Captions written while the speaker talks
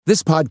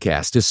This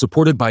podcast is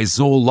supported by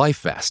Zoll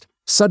LifeVest.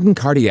 Sudden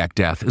cardiac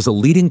death is a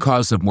leading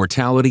cause of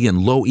mortality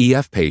in low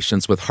EF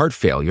patients with heart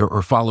failure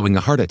or following a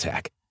heart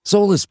attack.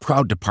 Zoll is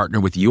proud to partner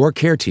with your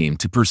care team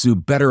to pursue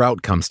better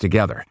outcomes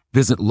together.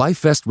 Visit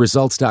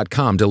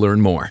lifevestresults.com to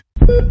learn more.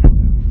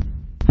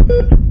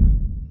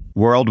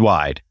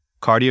 Worldwide,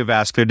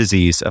 cardiovascular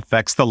disease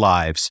affects the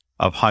lives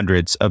of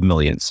hundreds of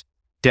millions.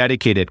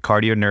 Dedicated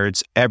cardio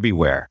nerds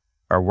everywhere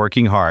are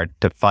working hard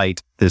to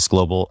fight this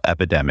global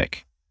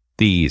epidemic.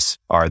 These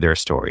are their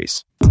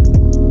stories. Hey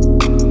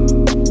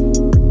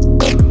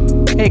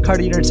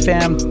Cardio Nerds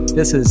fam,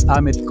 this is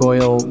Amit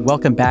Goyal.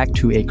 Welcome back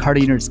to a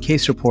Cardio Nerds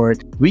Case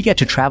Report. We get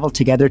to travel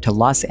together to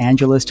Los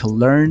Angeles to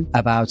learn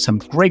about some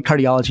great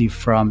cardiology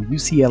from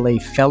UCLA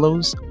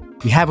fellows.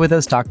 We have with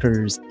us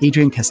Drs.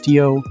 Adrian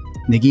Castillo,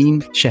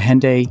 Negin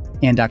Shahende,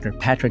 and Dr.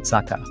 Patrick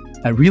Zacha.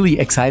 I'm really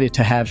excited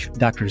to have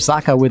Dr.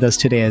 Zacha with us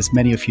today. As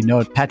many of you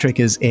know, Patrick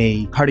is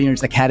a Cardio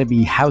Nerds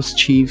Academy house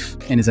chief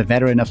and is a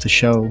veteran of the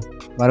show.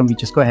 Why don't we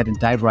just go ahead and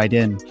dive right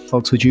in?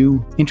 Folks, would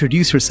you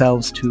introduce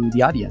yourselves to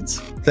the audience?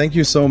 Thank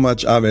you so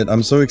much, Amit.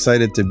 I'm so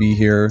excited to be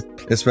here,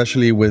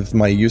 especially with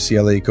my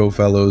UCLA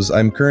co-fellows.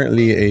 I'm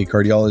currently a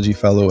cardiology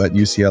fellow at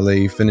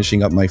UCLA,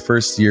 finishing up my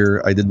first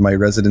year. I did my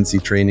residency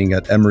training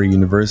at Emory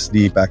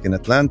University back in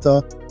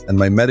Atlanta and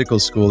my medical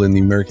school in the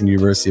American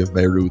University of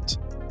Beirut.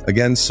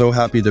 Again, so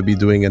happy to be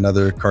doing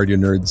another Cardio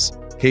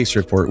Nerds case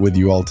report with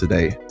you all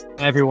today.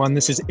 Hi everyone,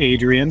 this is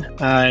Adrian.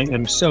 I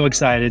am so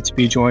excited to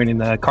be joining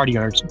the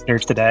Cardio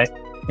Nerds today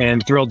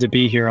and thrilled to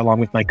be here along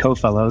with my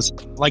co-fellows.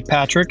 Like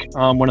Patrick,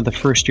 I'm one of the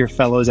first year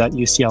fellows at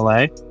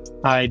UCLA.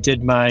 I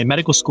did my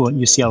medical school at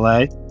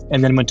UCLA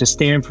and then went to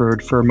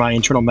Stanford for my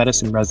internal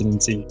medicine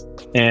residency,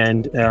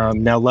 and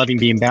now loving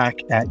being back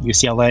at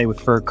UCLA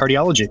for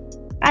cardiology.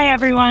 Hi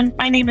everyone,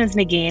 my name is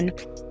Negin.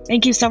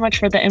 Thank you so much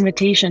for the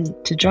invitation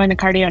to join the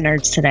Cardio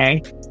Nerds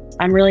today.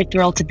 I'm really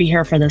thrilled to be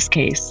here for this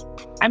case.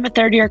 I'm a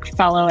third-year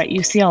fellow at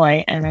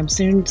UCLA, and I'm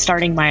soon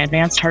starting my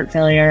advanced heart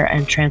failure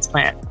and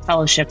transplant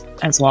fellowship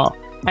as well.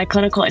 My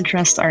clinical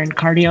interests are in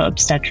cardio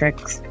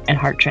obstetrics and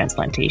heart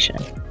transplantation.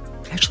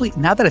 Actually,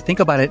 now that I think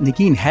about it,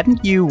 Negin,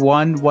 hadn't you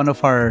won one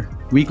of our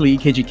weekly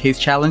EKG case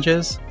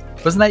challenges?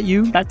 Wasn't that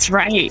you? That's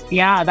right.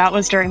 Yeah, that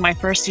was during my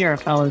first year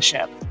of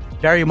fellowship.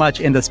 Very much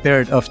in the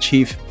spirit of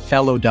Chief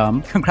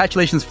Fellowdom.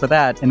 Congratulations for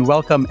that, and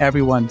welcome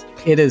everyone.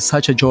 It is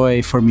such a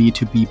joy for me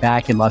to be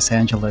back in Los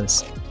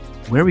Angeles.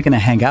 Where are we going to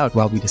hang out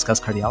while we discuss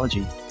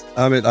cardiology?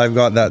 Amit, I've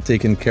got that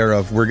taken care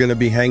of. We're going to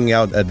be hanging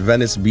out at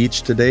Venice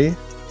Beach today.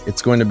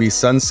 It's going to be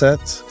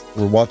sunset.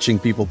 We're watching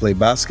people play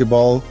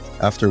basketball.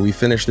 After we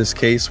finish this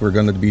case, we're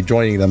going to be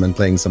joining them and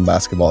playing some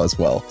basketball as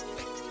well.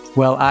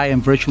 Well, I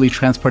am virtually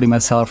transporting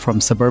myself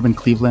from suburban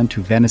Cleveland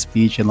to Venice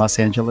Beach in Los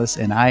Angeles,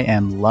 and I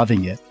am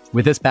loving it.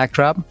 With this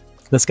backdrop,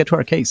 let's get to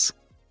our case.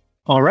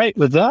 All right,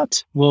 with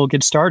that, we'll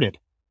get started.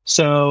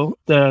 So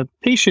the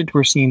patient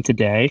we're seeing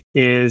today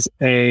is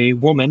a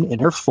woman in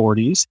her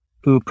 40s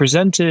who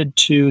presented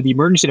to the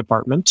emergency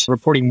department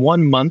reporting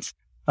 1 month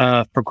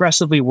of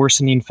progressively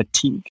worsening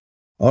fatigue.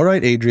 All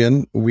right,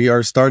 Adrian, we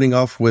are starting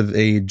off with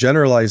a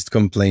generalized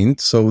complaint.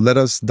 So let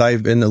us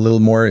dive in a little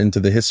more into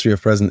the history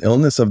of present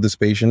illness of this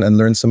patient and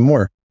learn some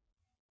more.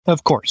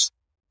 Of course.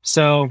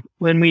 So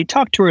when we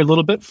talked to her a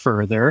little bit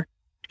further,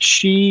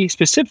 she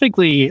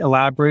specifically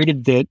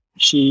elaborated that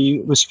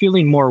she was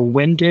feeling more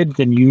winded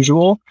than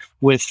usual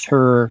with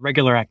her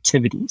regular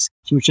activities.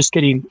 She was just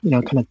getting,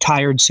 kind of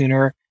tired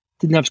sooner,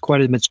 didn't have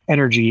quite as much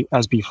energy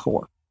as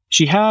before.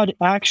 She had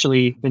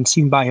actually been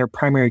seen by her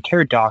primary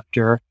care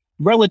doctor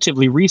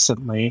relatively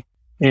recently,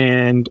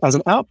 and as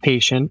an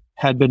outpatient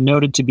had been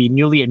noted to be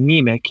newly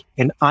anemic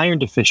and iron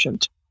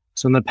deficient.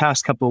 So in the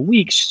past couple of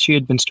weeks, she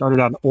had been started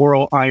on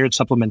oral iron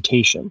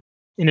supplementation.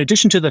 In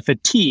addition to the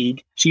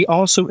fatigue, she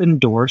also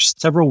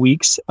endorsed several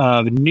weeks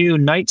of new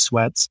night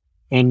sweats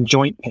and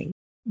joint pain.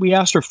 We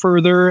asked her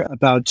further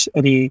about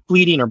any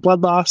bleeding or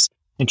blood loss,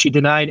 and she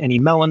denied any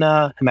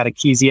melena,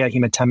 hematochezia,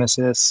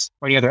 hematemesis,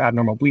 or any other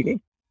abnormal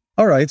bleeding.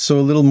 All right, so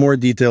a little more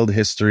detailed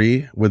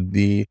history with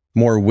the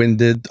more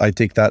winded. I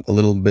take that a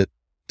little bit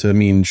to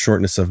mean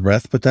shortness of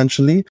breath,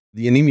 potentially.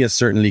 The anemia is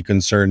certainly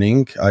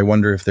concerning. I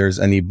wonder if there's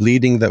any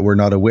bleeding that we're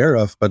not aware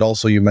of, but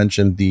also you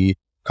mentioned the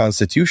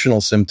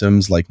constitutional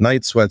symptoms like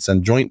night sweats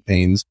and joint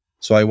pains.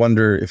 So I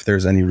wonder if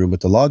there's any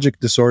rheumatologic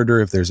disorder,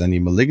 if there's any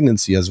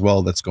malignancy as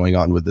well that's going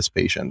on with this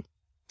patient.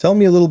 Tell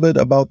me a little bit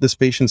about this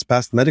patient's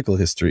past medical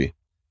history.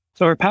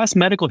 So her past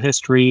medical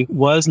history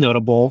was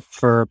notable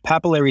for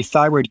papillary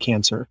thyroid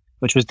cancer,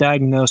 which was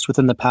diagnosed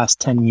within the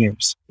past 10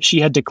 years. She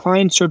had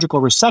declined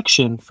surgical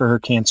resection for her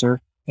cancer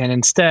and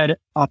instead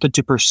opted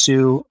to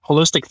pursue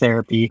holistic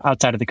therapy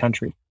outside of the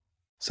country.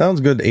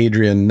 Sounds good,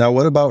 Adrian. Now,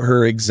 what about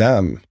her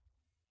exam?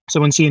 So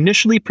when she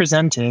initially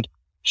presented,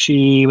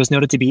 she was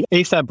noted to be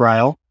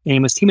afebrile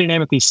and was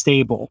hemodynamically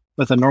stable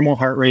with a normal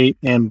heart rate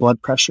and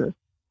blood pressure.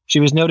 She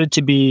was noted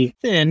to be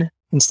thin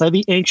and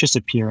slightly anxious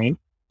appearing.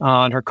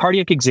 On her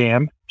cardiac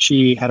exam,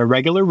 she had a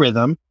regular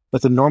rhythm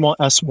with a normal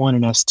S1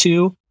 and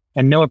S2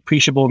 and no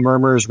appreciable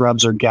murmurs,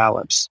 rubs, or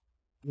gallops.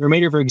 The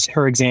remainder of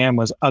her exam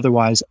was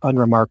otherwise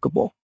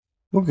unremarkable.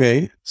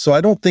 Okay. So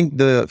I don't think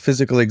the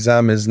physical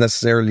exam is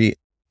necessarily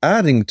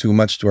adding too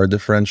much to our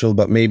differential,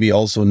 but maybe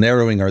also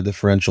narrowing our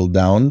differential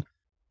down.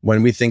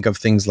 When we think of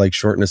things like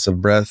shortness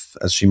of breath,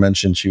 as she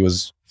mentioned, she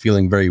was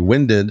feeling very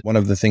winded. One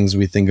of the things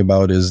we think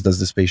about is, does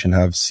this patient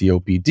have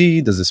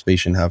COPD? Does this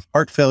patient have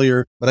heart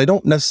failure? But I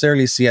don't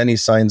necessarily see any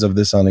signs of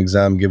this on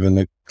exam, given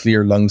the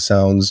clear lung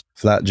sounds,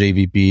 flat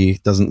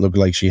JVP, doesn't look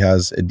like she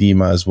has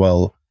edema as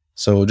well.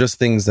 So just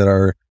things that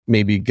are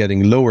maybe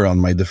getting lower on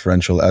my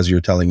differential as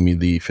you're telling me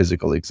the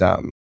physical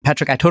exam.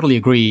 Patrick, I totally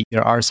agree.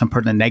 There are some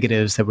pertinent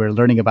negatives that we're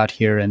learning about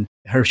here. And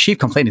her chief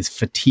complaint is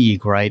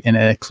fatigue, right? And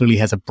it clearly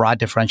has a broad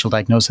differential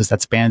diagnosis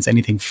that spans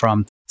anything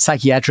from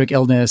psychiatric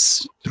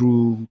illness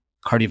through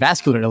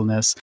cardiovascular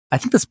illness. I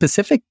think the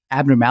specific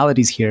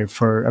abnormalities here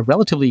for a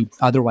relatively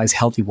otherwise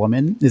healthy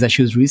woman is that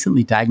she was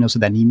recently diagnosed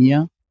with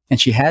anemia. And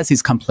she has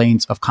these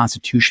complaints of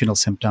constitutional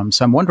symptoms.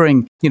 So I'm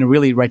wondering,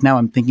 really right now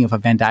I'm thinking of a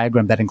Venn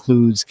diagram that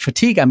includes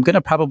fatigue. I'm going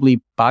to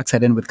probably box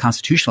that in with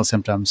constitutional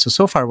symptoms.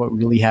 So far what we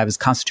really have is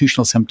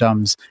constitutional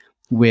symptoms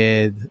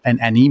with an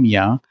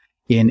anemia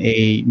in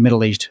a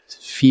middle-aged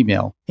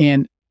female.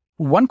 And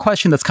one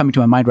question that's coming to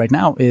my mind right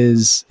now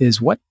is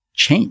what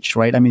changed,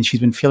 right? I mean, she's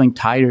been feeling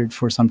tired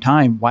for some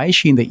time. Why is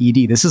she in the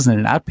ED? This isn't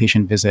an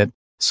outpatient visit.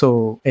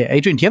 So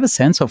Adrian, do you have a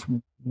sense of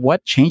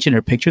what changed in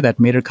her picture that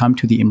made her come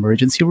to the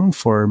emergency room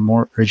for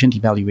more urgent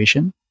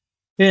evaluation?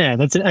 Yeah,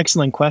 that's an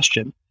excellent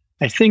question.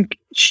 I think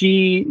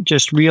she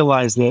just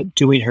realized that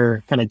doing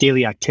her kind of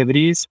daily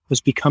activities was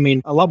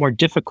becoming a lot more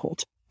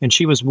difficult. And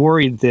she was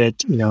worried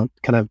that,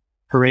 kind of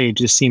her age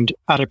just seemed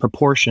out of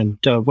proportion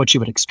to what she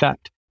would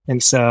expect.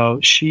 And so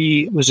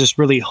she was just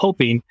really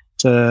hoping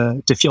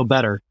to feel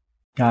better.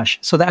 Gosh.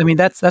 So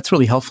that's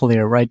really helpful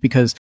there, right?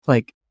 Because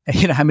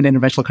I'm an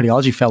interventional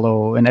cardiology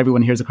fellow and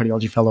everyone here is a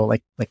cardiology fellow.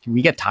 Like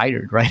we get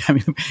tired, right? I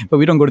mean, but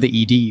we don't go to the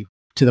ED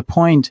to the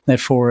point that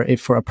for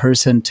a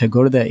person to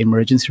go to the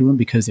emergency room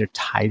because they're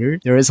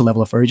tired, there is a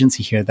level of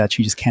urgency here that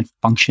she just can't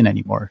function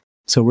anymore.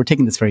 So we're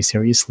taking this very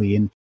seriously.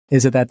 And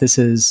is it that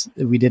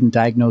we didn't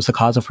diagnose the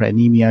cause of her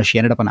anemia? She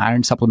ended up on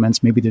iron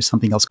supplements. Maybe there's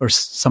something else or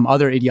some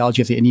other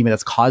etiology of the anemia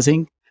that's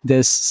causing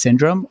this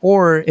syndrome,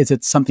 or is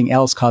it something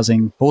else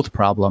causing both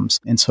problems?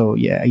 And so,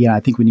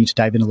 I think we need to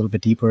dive in a little bit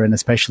deeper, and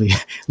especially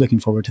looking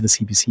forward to the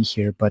CBC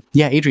here. But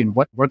Adrian,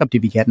 what workup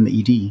did we get in the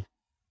ED?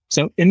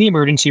 So in the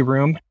emergency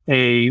room,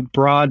 a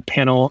broad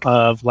panel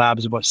of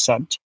labs was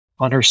sent.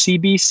 On her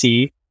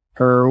CBC,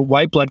 her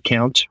white blood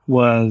count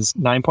was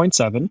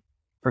 9.7.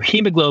 Her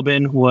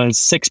hemoglobin was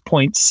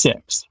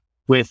 6.6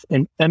 with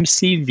an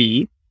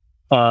MCV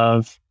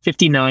of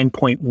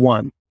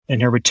 59.1.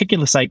 And her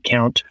reticulocyte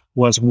count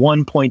was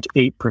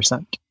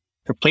 1.8%.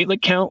 Her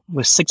platelet count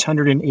was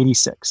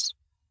 686.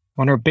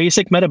 On her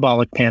basic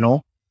metabolic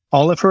panel,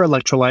 all of her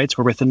electrolytes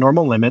were within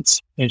normal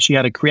limits, and she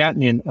had a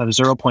creatinine of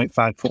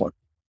 0.54.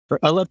 Her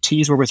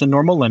LFTs were within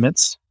normal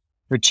limits.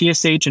 Her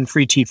TSH and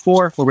free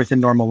T4 were within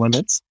normal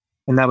limits,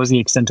 and that was the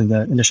extent of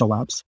the initial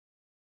labs.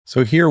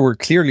 So here we're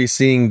clearly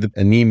seeing the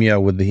anemia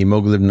with the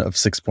hemoglobin of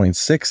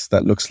 6.6.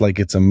 That looks like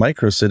it's a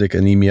microcytic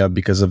anemia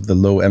because of the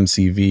low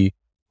MCV,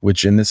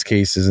 which in this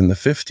case is in the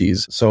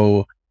 50s.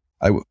 So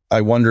I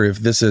wonder if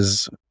this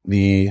is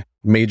the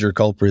major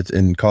culprit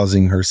in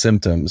causing her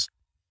symptoms.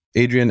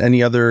 Adrian,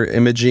 any other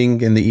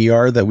imaging in the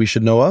ER that we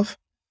should know of?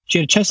 She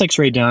had a chest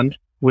x-ray done,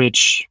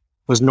 which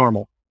was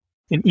normal.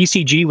 An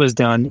ECG was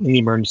done in the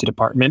emergency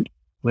department,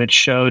 which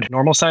showed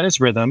normal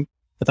sinus rhythm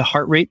with a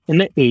heart rate in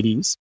the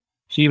 80s.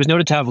 She was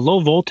noted to have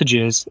low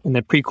voltages in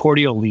the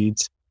precordial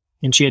leads,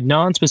 and she had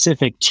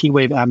non-specific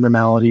T-wave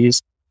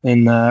abnormalities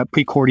in the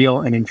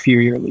precordial and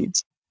inferior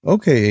leads.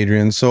 Okay,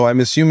 Adrian. So I'm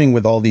assuming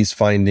with all these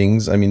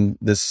findings,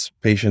 this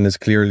patient is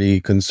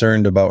clearly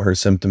concerned about her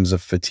symptoms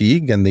of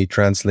fatigue, and they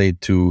translate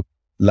to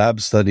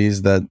lab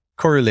studies that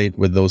correlate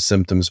with those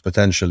symptoms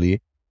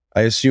potentially.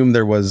 I assume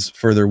there was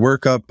further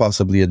workup,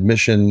 possibly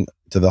admission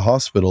to the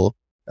hospital.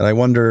 And I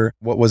wonder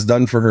what was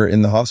done for her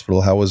in the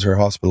hospital. How was her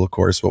hospital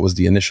course? What was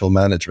the initial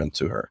management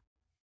to her?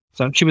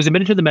 So she was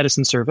admitted to the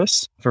medicine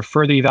service for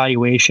further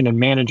evaluation and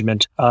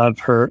management of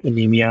her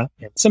anemia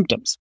and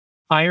symptoms.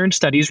 Iron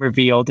studies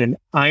revealed an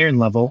iron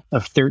level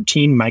of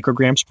 13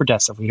 micrograms per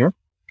deciliter,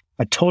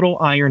 a total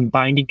iron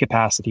binding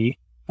capacity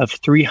of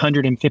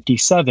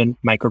 357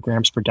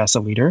 micrograms per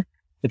deciliter,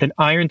 with an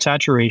iron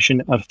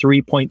saturation of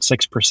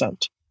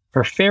 3.6%.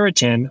 Her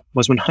ferritin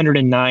was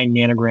 109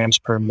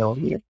 nanograms per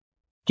milliliter.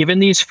 Given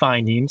these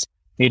findings,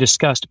 they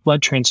discussed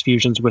blood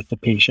transfusions with the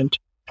patient.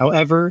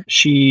 However,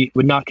 she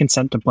would not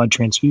consent to blood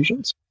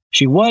transfusions.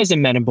 She was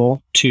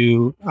amenable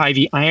to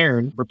IV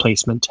iron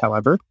replacement,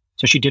 however,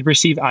 so she did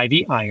receive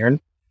IV iron,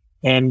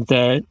 and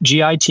the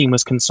GI team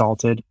was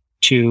consulted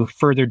to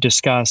further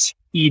discuss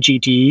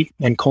EGD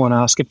and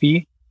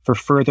colonoscopy for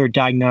further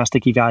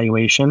diagnostic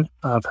evaluation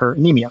of her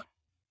anemia.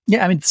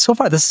 Yeah, so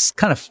far this is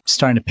kind of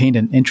starting to paint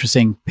an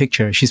interesting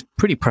picture. She's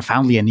pretty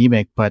profoundly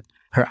anemic, but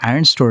her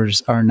iron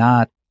stores are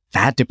not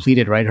that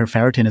depleted, right? Her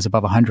ferritin is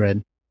above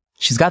 100.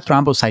 She's got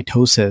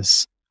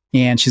thrombocytosis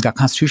and she's got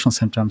constitutional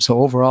symptoms. So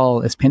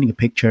overall, it's painting a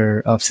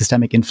picture of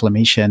systemic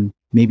inflammation,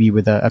 maybe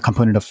with a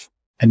component of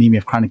anemia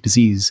of chronic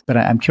disease. But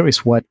I'm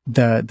curious what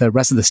the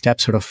rest of the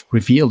steps sort of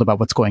revealed about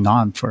what's going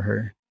on for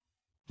her.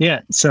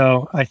 Yeah,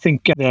 so I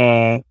think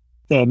the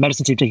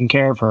medicine team taking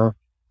care of her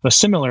was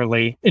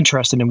similarly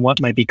interested in what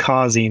might be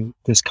causing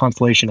this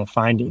constellation of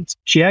findings.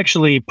 She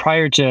actually,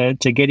 prior to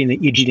getting the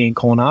EGD and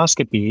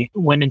colonoscopy,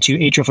 went into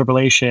atrial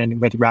fibrillation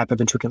with rapid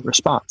ventricular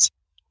response,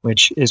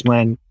 which is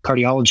when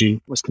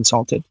cardiology was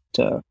consulted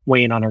to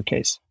weigh in on her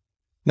case.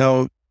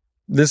 Now,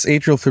 this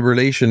atrial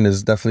fibrillation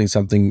is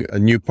definitely a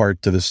new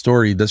part to the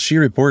story. Does she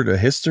report a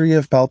history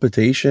of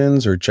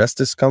palpitations or chest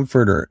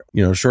discomfort or,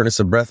 shortness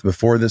of breath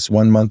before this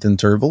 1 month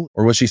interval?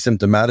 Or was she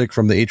symptomatic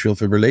from the atrial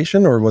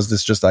fibrillation, or was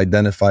this just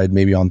identified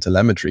maybe on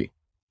telemetry?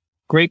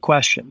 Great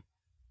question.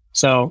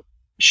 So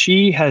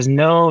she has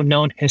no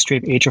known history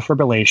of atrial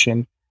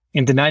fibrillation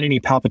and denied any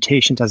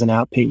palpitations as an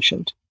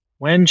outpatient.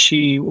 When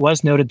she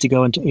was noted to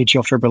go into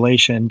atrial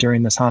fibrillation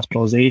during this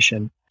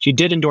hospitalization, she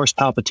did endorse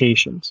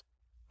palpitations,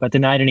 but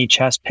denied any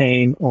chest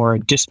pain or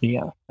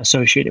dyspnea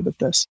associated with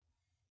this.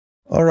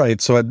 All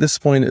right. So at this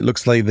point, it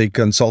looks like they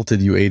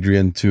consulted you,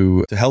 Adrian,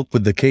 to help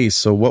with the case.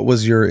 So what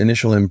was your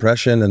initial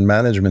impression and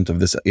management of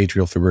this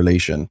atrial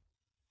fibrillation?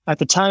 At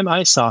the time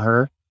I saw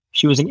her,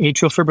 she was in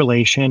atrial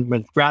fibrillation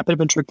with rapid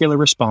ventricular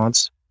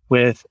response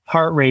with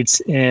heart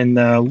rates in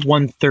the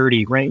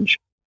 130 range.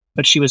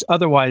 But she was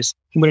otherwise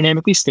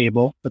hemodynamically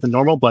stable with a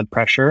normal blood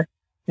pressure,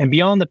 and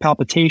beyond the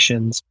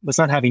palpitations, was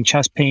not having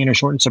chest pain or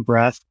shortness of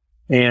breath,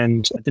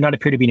 and did not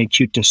appear to be in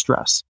acute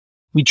distress.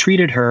 We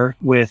treated her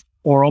with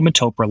oral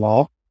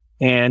metoprolol,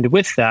 and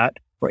with that,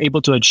 were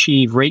able to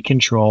achieve rate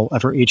control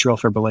of her atrial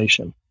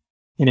fibrillation.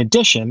 In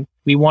addition,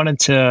 we wanted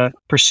to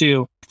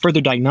pursue further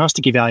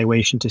diagnostic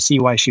evaluation to see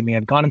why she may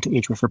have gone into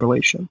atrial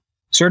fibrillation.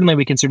 Certainly,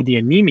 we considered the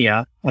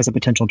anemia as a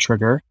potential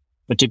trigger,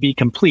 but to be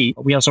complete,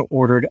 we also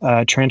ordered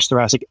a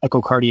transthoracic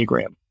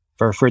echocardiogram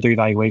for further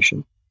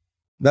evaluation.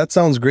 That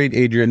sounds great,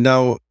 Adrian.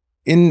 Now,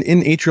 in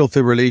atrial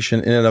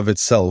fibrillation in and of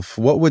itself,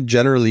 what would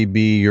generally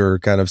be your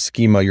kind of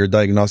schema, your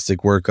diagnostic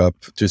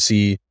workup to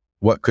see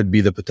what could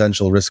be the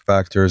potential risk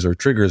factors or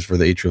triggers for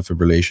the atrial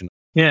fibrillation?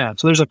 Yeah,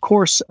 so there's, of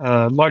course,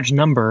 a large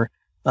number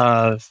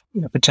of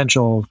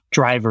potential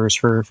drivers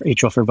for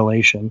atrial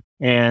fibrillation.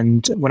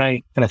 And when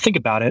I kind of think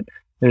about it,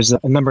 there's a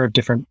number of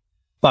different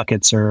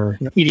buckets or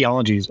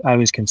etiologies I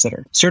always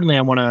consider. Certainly,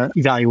 I want to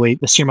evaluate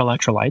the serum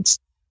electrolytes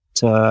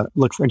to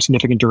look for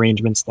insignificant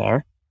derangements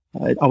there.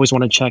 I always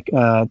want to check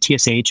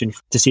TSH and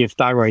to see if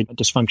thyroid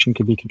dysfunction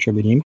could be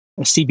contributing.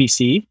 A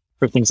CBC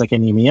for things like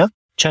anemia,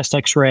 chest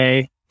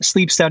X-ray, a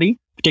sleep study,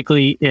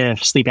 particularly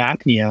if sleep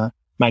apnea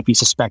might be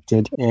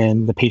suspected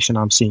in the patient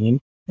I'm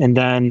seeing. And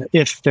then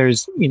if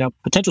there's,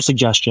 potential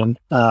suggestion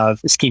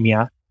of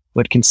ischemia,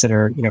 would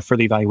consider,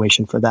 further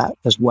evaluation for that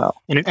as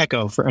well. And an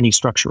echo for any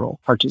structural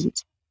heart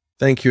disease.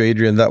 Thank you,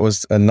 Adrian. That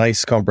was a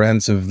nice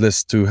comprehensive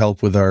list to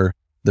help with our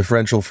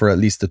differential for at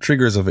least the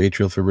triggers of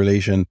atrial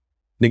fibrillation.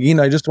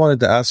 Negin, I just wanted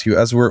to ask you,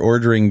 as we're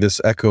ordering this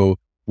echo,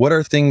 what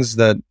are things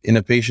that in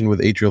a patient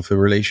with atrial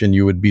fibrillation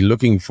you would be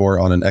looking for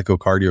on an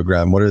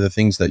echocardiogram? What are the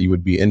things that you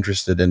would be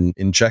interested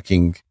in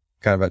checking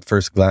kind of at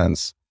first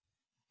glance?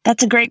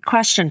 That's a great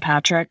question,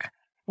 Patrick.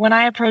 When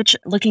I approach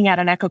looking at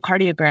an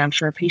echocardiogram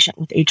for a patient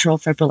with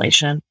atrial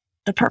fibrillation,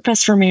 the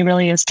purpose for me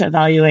really is to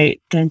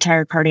evaluate the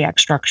entire cardiac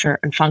structure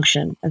and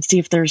function and see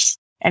if there's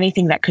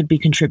anything that could be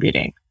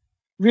contributing.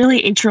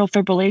 Really, atrial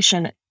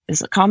fibrillation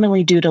is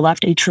commonly due to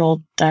left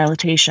atrial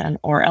dilatation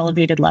or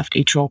elevated left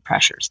atrial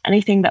pressures,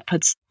 anything that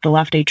puts the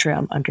left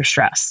atrium under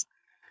stress.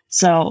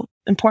 So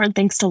important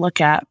things to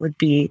look at would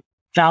be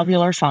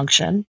valvular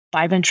function,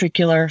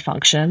 biventricular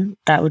function,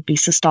 that would be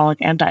systolic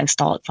and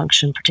diastolic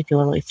function,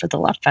 particularly for the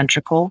left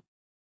ventricle.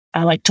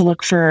 I like to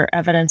look for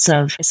evidence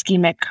of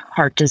ischemic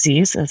heart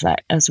disease,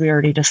 as we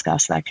already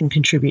discussed, that can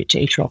contribute to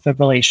atrial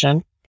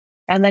fibrillation.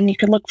 And then you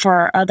can look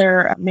for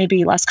other,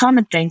 maybe less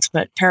common things,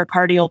 but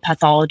pericardial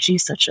pathology,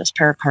 such as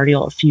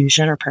pericardial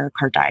effusion or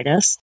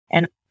pericarditis,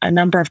 and a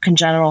number of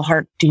congenital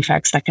heart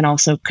defects that can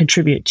also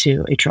contribute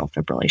to atrial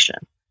fibrillation.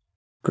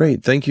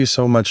 Great. Thank you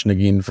so much,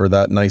 Negin, for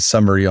that nice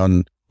summary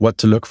on what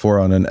to look for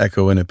on an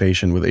echo in a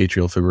patient with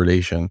atrial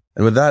fibrillation.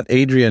 And with that,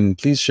 Adrian,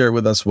 please share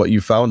with us what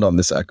you found on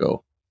this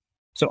echo.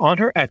 So on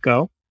her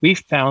echo, we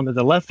found that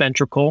the left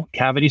ventricle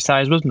cavity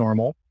size was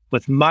normal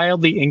with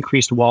mildly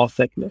increased wall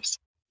thickness.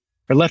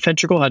 Her left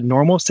ventricle had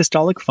normal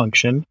systolic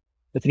function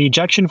with an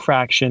ejection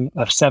fraction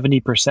of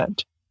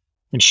 70%,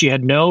 and she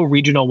had no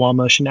regional wall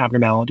motion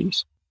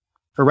abnormalities.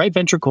 Her right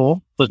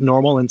ventricle was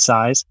normal in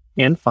size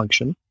and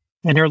function,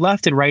 and her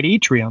left and right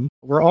atrium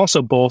were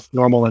also both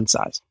normal in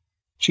size.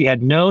 She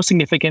had no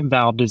significant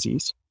valve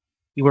disease.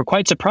 We were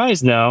quite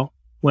surprised, though,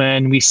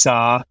 when we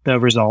saw the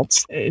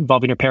results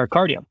involving her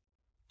pericardium.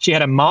 She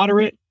had a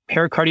moderate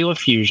pericardial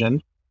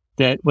effusion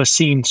that was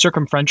seen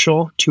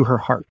circumferential to her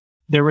heart.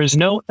 There was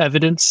no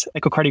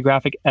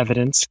echocardiographic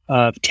evidence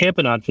of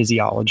tamponade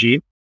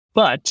physiology,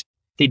 but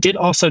they did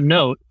also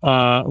note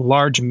a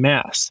large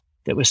mass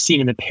that was seen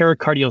in the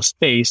pericardial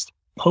space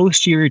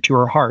posterior to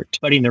her heart,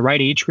 abutting the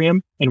right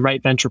atrium and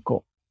right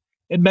ventricle.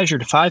 It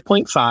measured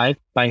 5.5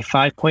 by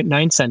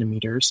 5.9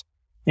 centimeters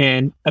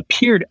and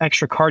appeared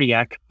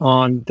extracardiac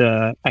on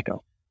the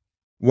echo.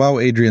 Wow,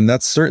 Adrian,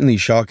 that's certainly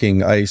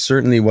shocking. I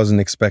certainly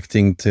wasn't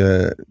expecting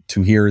to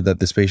hear that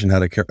this patient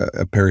had a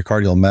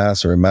pericardial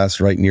mass or a mass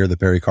right near the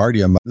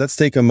pericardium. Let's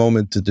take a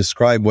moment to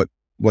describe what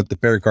the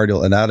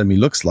pericardial anatomy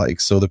looks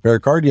like. So the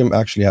pericardium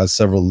actually has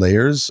several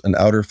layers, an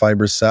outer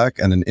fibrous sac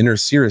and an inner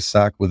serous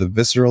sac with a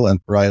visceral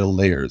and parietal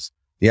layers.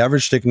 The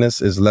average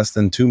thickness is less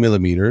than 2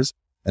 millimeters,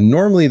 and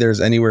normally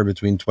there's anywhere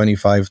between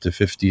 25 to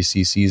 50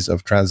 cc's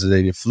of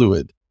transudative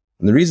fluid.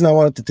 And the reason I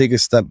wanted to take a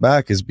step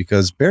back is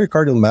because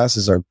pericardial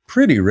masses are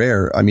pretty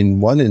rare. I mean,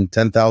 1 in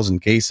 10,000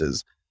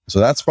 cases. So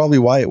that's probably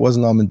why it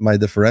wasn't on my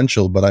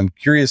differential, but I'm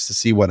curious to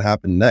see what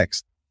happened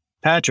next.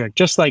 Patrick,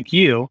 just like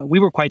you, we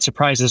were quite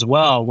surprised as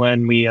well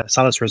when we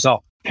saw this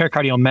result.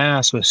 Pericardial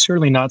mass was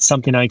certainly not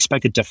something I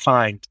expected to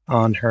find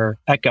on her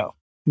echo.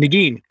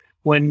 Negin,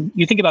 when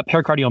you think about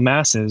pericardial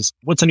masses,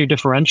 what's on your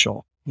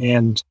differential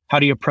and how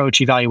do you approach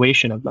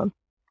evaluation of them?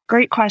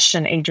 Great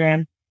question,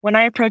 Adrian. When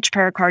I approach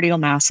pericardial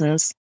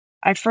masses,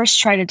 I first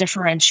try to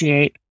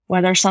differentiate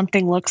whether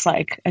something looks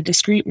like a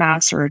discrete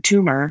mass or a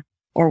tumor,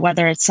 or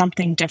whether it's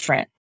something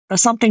different. The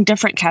something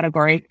different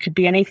category could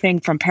be anything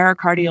from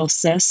pericardial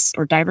cysts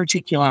or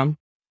diverticulum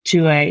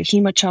to a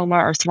hematoma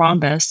or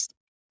thrombus.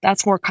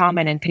 That's more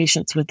common in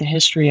patients with a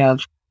history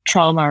of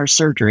trauma or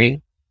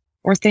surgery,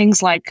 or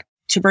things like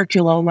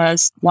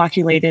tuberculomas,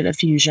 loculated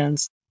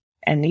effusions,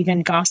 and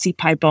even Gaussy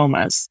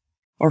pipomas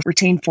or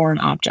retained foreign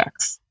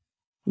objects.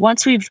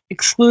 Once we've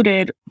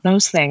excluded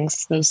those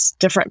things, those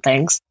different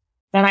things,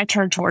 then I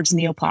turn towards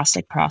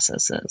neoplastic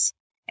processes.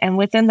 And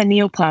within the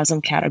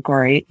neoplasm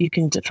category, you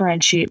can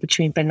differentiate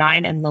between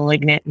benign and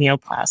malignant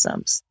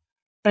neoplasms.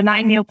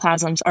 Benign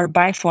neoplasms are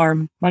by far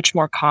much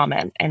more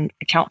common and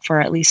account for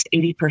at least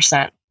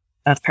 80%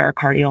 of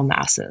pericardial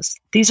masses.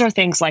 These are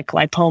things like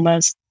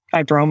lipomas,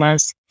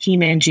 fibromas,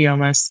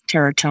 hemangiomas,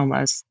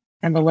 teratomas,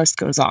 and the list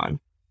goes on.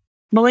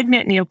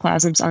 Malignant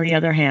neoplasms, on the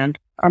other hand,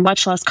 are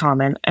much less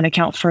common and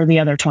account for the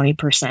other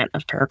 20%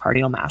 of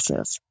pericardial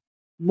masses.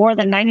 More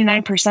than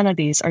 99% of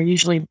these are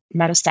usually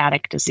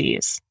metastatic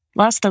disease.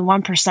 Less than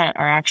 1%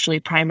 are actually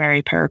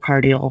primary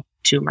pericardial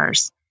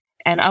tumors.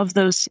 And of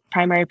those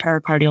primary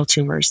pericardial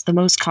tumors, the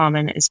most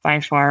common is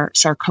by far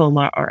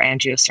sarcoma or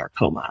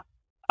angiosarcoma.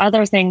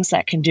 Other things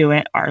that can do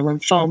it are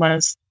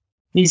lymphomas,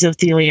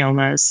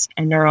 mesotheliomas,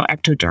 and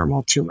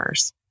neuroectodermal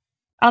tumors.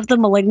 Of the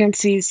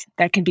malignancies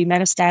that can be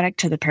metastatic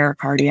to the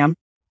pericardium,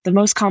 the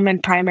most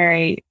common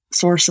primary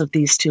source of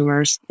these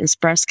tumors is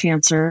breast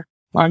cancer,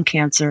 lung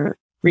cancer,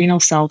 renal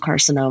cell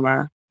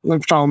carcinoma,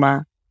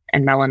 lymphoma,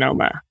 and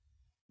melanoma.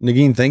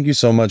 Negin, thank you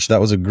so much.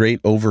 That was a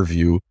great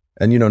overview.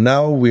 And,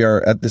 now we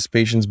are at this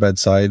patient's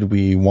bedside.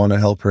 We want to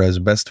help her as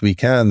best we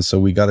can. So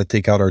we got to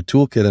take out our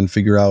toolkit and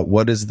figure out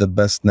what is the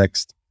best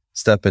next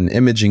step in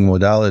imaging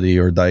modality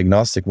or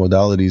diagnostic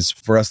modalities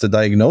for us to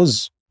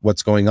diagnose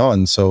what's going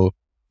on. So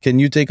can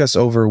you take us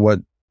over what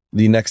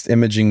the next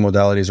imaging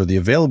modalities or the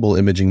available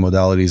imaging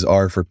modalities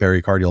are for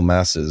pericardial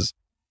masses?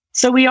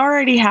 So we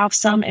already have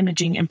some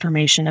imaging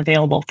information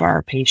available for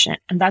our patient,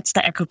 and that's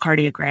the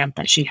echocardiogram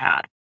that she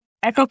had.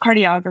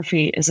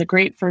 Echocardiography is a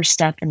great first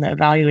step in the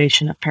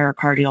evaluation of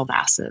pericardial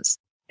masses.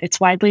 It's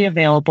widely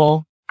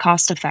available,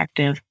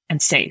 cost-effective,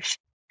 and safe.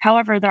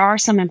 However, there are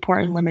some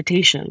important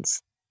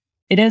limitations.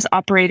 It is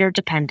operator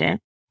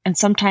dependent, and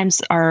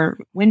sometimes our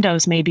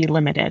windows may be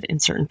limited in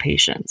certain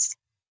patients.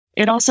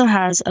 It also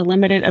has a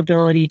limited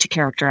ability to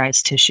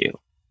characterize tissue.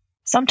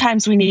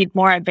 Sometimes we need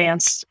more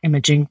advanced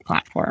imaging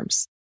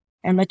platforms.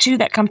 And the two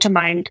that come to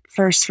mind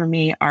first for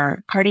me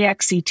are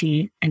cardiac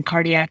CT and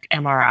cardiac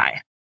MRI.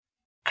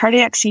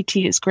 Cardiac CT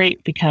is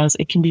great because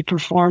it can be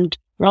performed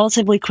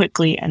relatively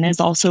quickly and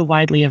is also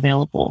widely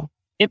available.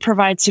 It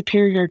provides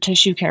superior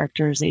tissue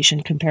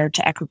characterization compared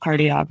to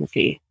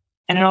echocardiography,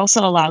 and it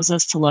also allows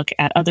us to look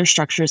at other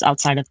structures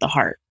outside of the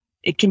heart.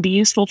 It can be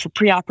useful for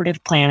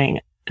preoperative planning,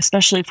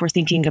 especially if we're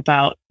thinking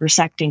about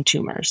resecting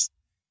tumors.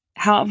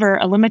 However,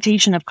 a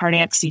limitation of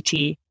cardiac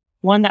CT,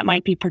 one that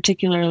might be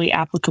particularly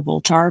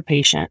applicable to our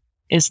patient,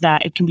 is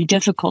that it can be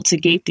difficult to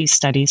gate these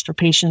studies for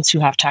patients who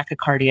have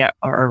tachycardia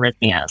or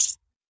arrhythmias.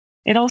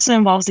 It also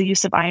involves the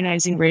use of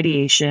ionizing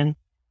radiation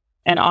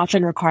and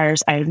often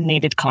requires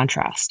ionated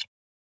contrast.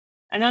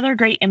 Another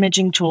great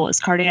imaging tool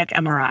is cardiac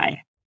MRI.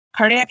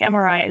 Cardiac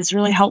MRI is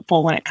really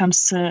helpful when it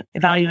comes to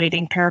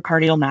evaluating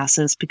pericardial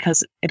masses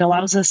because it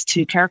allows us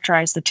to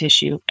characterize the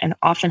tissue and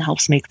often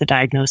helps make the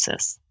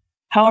diagnosis.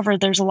 However,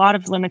 there's a lot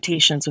of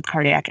limitations with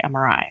cardiac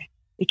MRI.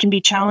 It can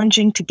be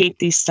challenging to gate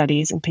these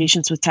studies in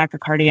patients with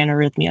tachycardia and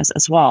arrhythmias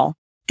as well.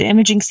 The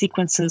imaging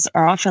sequences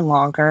are often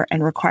longer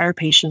and require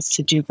patients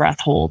to do breath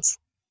holds.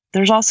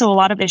 There's also a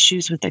lot of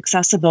issues with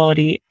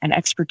accessibility and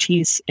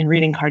expertise in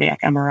reading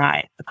cardiac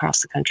MRI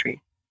across the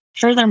country.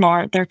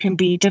 Furthermore, there can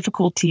be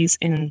difficulties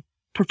in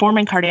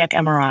performing cardiac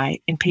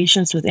MRI in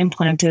patients with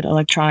implanted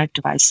electronic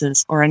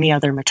devices or any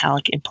other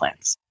metallic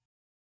implants.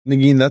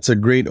 Negin, that's a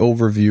great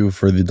overview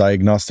for the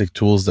diagnostic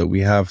tools that we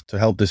have to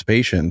help this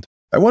patient.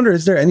 I wonder,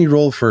 is there any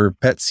role for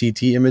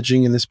PET-CT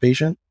imaging in this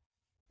patient?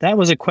 That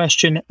was a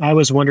question I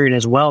was wondering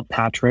as well,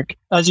 Patrick.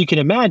 As you can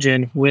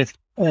imagine, with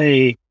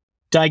a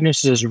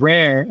diagnosis as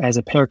rare as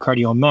a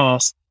pericardial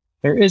mass,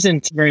 there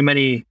isn't very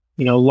many,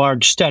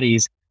 large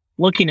studies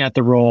looking at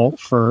the role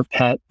for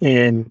PET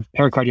in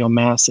pericardial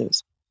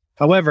masses.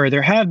 However,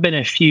 there have been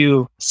a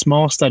few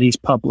small studies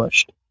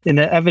published. In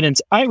the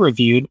evidence I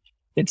reviewed,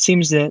 it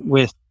seems that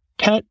with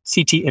PET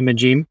CT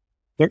imaging,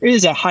 there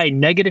is a high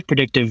negative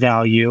predictive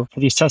value for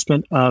the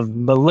assessment of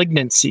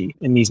malignancy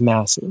in these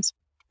masses.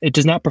 It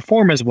does not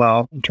perform as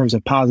well in terms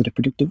of positive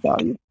predictive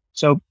value.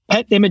 So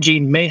PET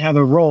imaging may have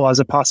a role as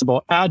a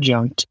possible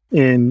adjunct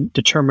in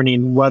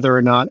determining whether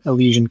or not a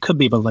lesion could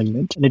be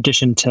malignant, in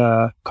addition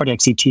to cardiac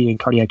CT and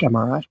cardiac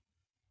MRI.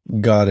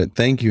 Got it.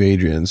 Thank you,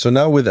 Adrian. So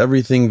now with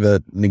everything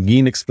that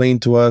Negin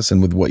explained to us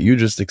and with what you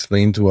just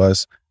explained to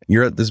us,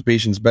 you're at this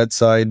patient's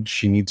bedside.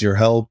 She needs your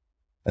help.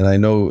 And I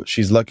know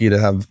she's lucky to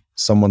have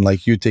someone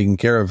like you taking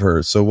care of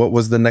her. So what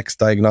was the next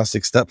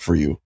diagnostic step for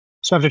you?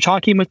 So after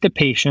talking with the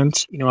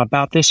patient,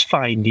 about this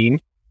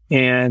finding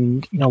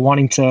and,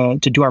 wanting to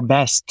do our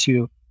best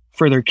to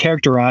further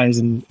characterize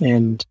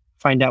and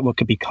find out what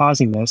could be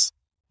causing this,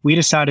 we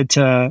decided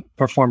to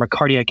perform a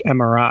cardiac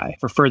MRI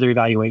for further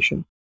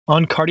evaluation.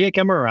 On cardiac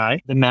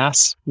MRI, the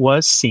mass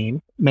was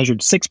seen, measured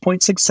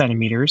 6.6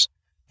 centimeters,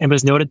 and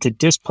was noted to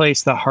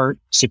displace the heart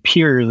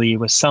superiorly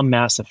with some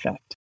mass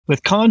effect.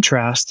 With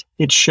contrast,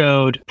 it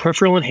showed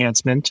peripheral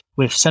enhancement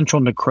with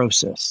central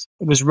necrosis.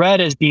 It was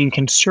read as being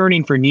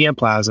concerning for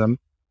neoplasm,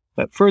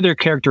 but further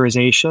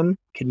characterization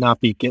could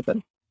not be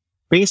given.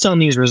 Based on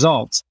these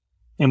results,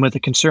 and with a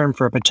concern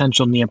for a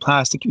potential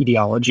neoplastic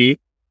etiology,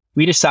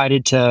 we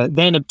decided to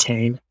then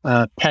obtain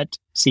a PET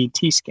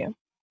CT scan.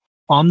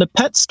 On the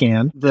PET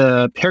scan,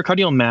 the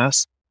pericardial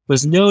mass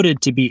was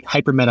noted to be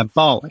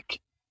hypermetabolic.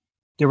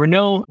 There were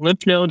no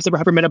lymph nodes that were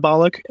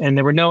hypermetabolic, and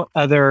there were no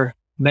other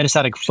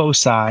metastatic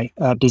foci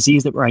of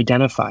disease that were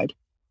identified.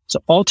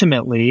 So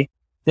ultimately,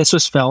 this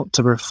was felt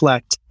to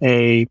reflect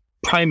a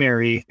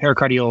primary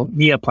pericardial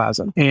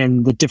neoplasm.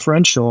 And the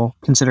differential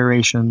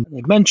consideration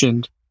they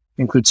mentioned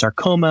includes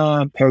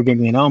sarcoma,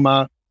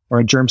 paraganglioma, or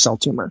a germ cell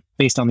tumor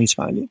based on these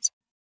findings.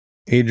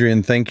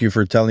 Adrian, thank you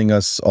for telling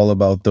us all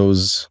about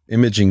those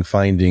imaging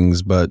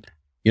findings. But,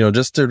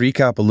 just to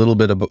recap a little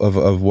bit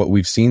of what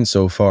we've seen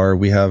so far,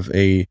 we have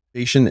a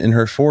patient in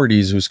her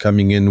 40s who's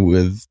coming in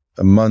with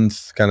a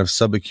month kind of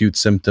subacute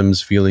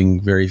symptoms, feeling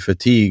very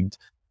fatigued.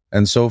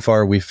 And so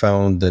far, we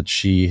found that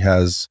she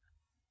has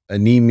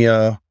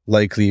anemia,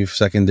 likely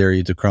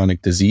secondary to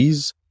chronic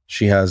disease.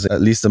 She has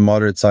at least a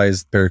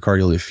moderate-sized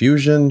pericardial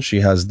effusion.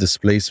 She has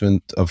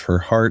displacement of her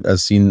heart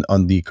as seen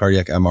on the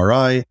cardiac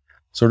MRI.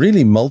 So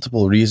really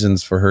multiple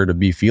reasons for her to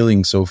be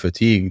feeling so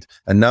fatigued.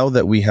 And now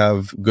that we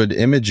have good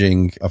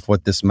imaging of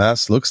what this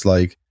mass looks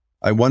like,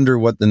 I wonder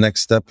what the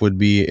next step would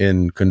be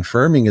in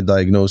confirming a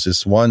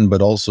diagnosis, one,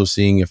 but also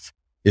seeing if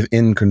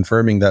in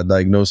confirming that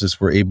diagnosis,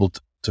 we're able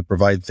to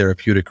provide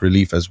therapeutic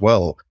relief as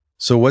well.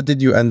 So what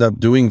did you end up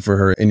doing for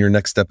her in your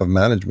next step of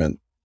management?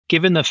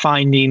 Given the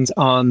findings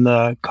on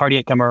the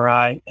cardiac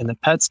MRI and the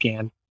PET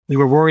scan, we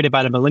were worried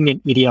about a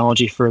malignant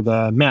etiology for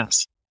the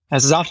mass.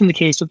 As is often the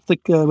case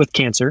with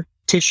cancer,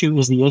 tissue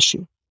is the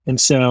issue.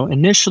 And so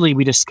initially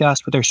we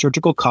discussed with our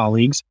surgical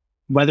colleagues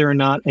whether or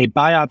not a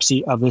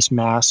biopsy of this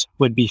mass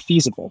would be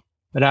feasible.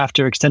 But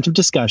after extensive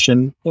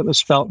discussion, it was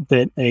felt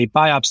that a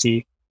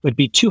biopsy would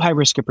be too high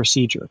risk a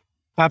procedure.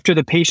 After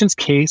the patient's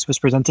case was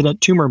presented at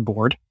tumor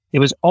board, it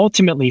was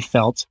ultimately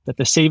felt that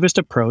the safest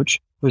approach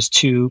was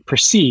to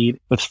proceed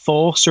with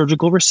full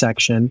surgical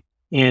resection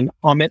and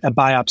omit a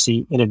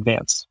biopsy in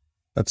advance.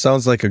 That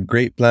sounds like a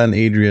great plan,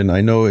 Adrian.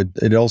 I know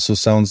it also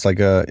sounds like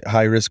a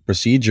high-risk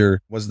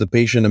procedure. Was the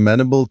patient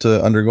amenable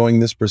to undergoing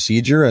this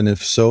procedure? And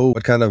if so,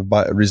 what kind of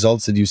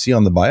results did you see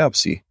on the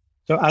biopsy?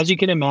 So as you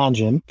can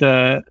imagine,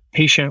 the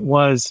patient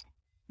was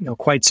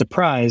quite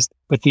surprised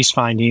with these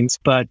findings,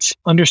 but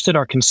understood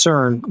our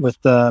concern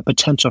with the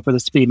potential for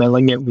this to be a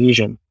malignant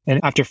lesion. And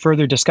after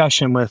further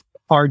discussion with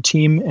our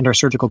team and our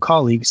surgical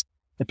colleagues,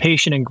 the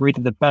patient agreed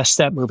that the best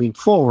step moving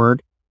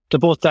forward to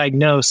both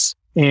diagnose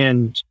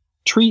and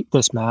treat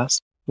this mass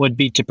would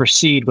be to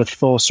proceed with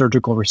full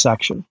surgical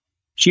resection.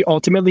 She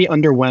ultimately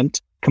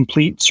underwent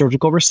complete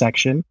surgical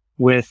resection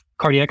with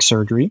cardiac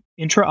surgery.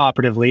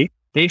 Intraoperatively,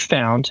 they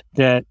found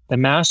that the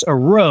mass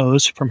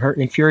arose from her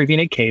inferior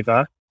vena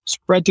cava,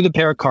 spread through the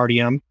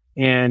pericardium,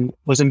 and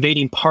was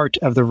invading part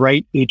of the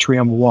right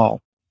atrium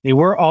wall. They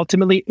were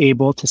ultimately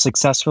able to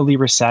successfully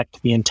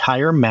resect the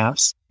entire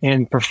mass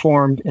and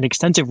performed an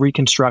extensive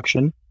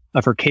reconstruction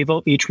of her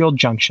cavo-atrial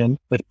junction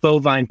with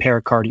bovine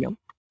pericardium.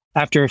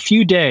 After a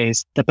few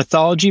days, the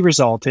pathology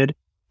resulted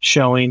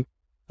showing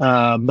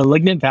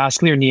malignant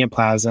vascular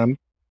neoplasm,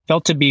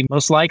 felt to be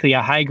most likely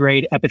a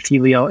high-grade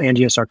epithelial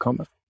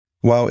angiosarcoma.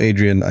 Wow,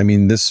 Adrian. I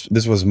mean, this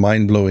was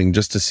mind-blowing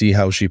just to see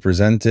how she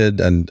presented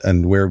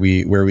and where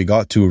we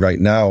got to right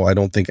now. I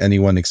don't think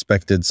anyone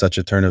expected such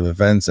a turn of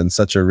events and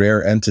such a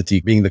rare entity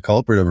being the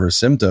culprit of her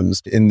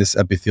symptoms in this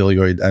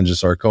epithelioid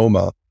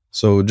angiosarcoma.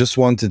 So just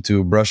wanted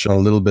to brush on a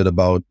little bit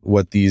about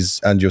what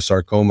these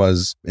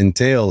angiosarcomas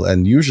entail.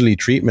 And usually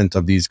treatment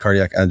of these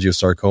cardiac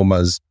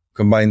angiosarcomas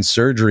combines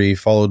surgery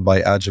followed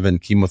by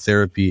adjuvant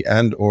chemotherapy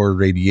and or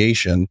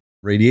radiation.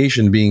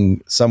 Radiation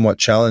being somewhat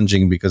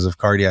challenging because of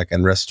cardiac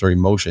and respiratory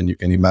motion. You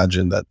can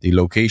imagine that the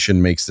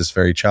location makes this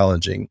very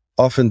challenging.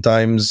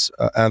 Oftentimes,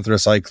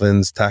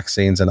 anthracyclines,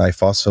 taxanes, and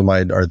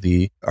ifosfamide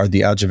are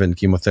the adjuvant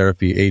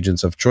chemotherapy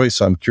agents of choice.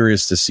 So I'm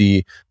curious to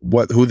see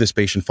who this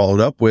patient followed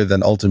up with,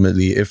 and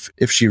ultimately if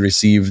she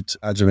received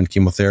adjuvant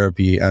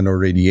chemotherapy and or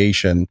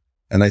radiation.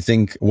 And I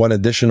think one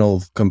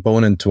additional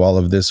component to all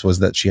of this was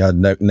that she had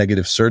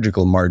negative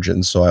surgical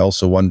margins. So I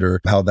also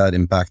wonder how that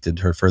impacted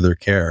her further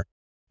care.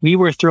 We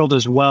were thrilled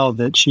as well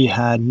that she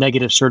had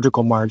negative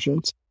surgical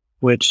margins,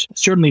 which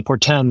certainly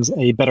portends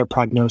a better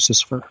prognosis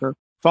for her.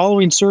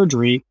 Following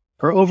surgery,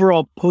 her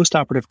overall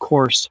postoperative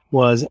course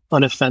was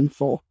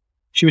uneventful.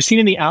 She was seen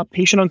in the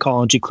outpatient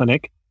oncology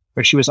clinic,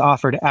 where she was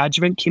offered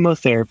adjuvant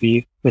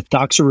chemotherapy with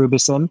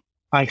doxorubicin,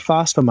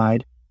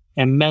 ifosfamide,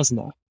 and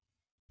Mesna.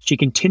 She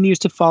continues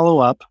to follow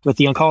up with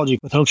the oncology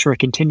with hopes for a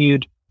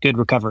continued good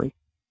recovery.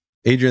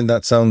 Adrian,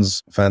 that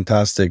sounds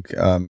fantastic.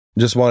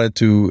 Just wanted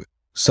to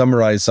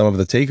summarize some of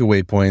the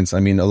takeaway points.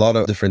 I mean, a lot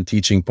of different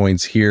teaching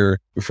points here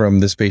from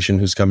this patient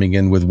who's coming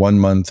in with 1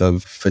 month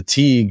of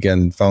fatigue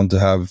and found to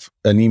have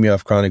anemia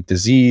of chronic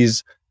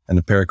disease and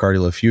a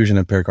pericardial effusion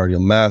and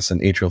pericardial mass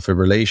and atrial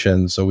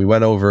fibrillation. So we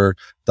went over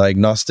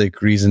diagnostic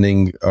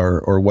reasoning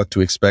or what to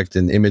expect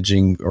in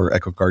imaging or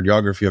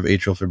echocardiography of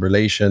atrial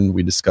fibrillation.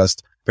 We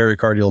discussed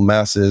pericardial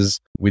masses.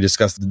 We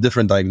discussed the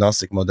different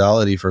diagnostic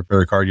modality for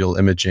pericardial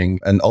imaging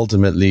and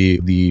ultimately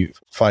the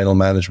final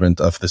management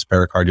of this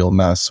pericardial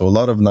mass. So a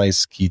lot of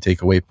nice key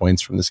takeaway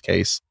points from this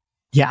case.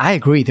 Yeah, I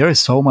agree. There is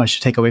so much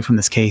to take away from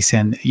this case.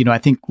 And, I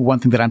think one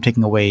thing that I'm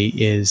taking away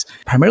is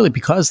primarily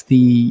because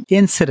the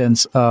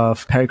incidence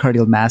of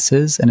pericardial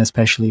masses and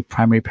especially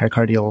primary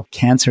pericardial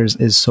cancers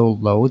is so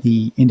low,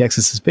 the index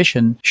of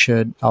suspicion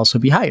should also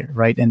be higher,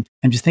 right? And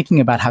I'm just thinking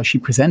about how she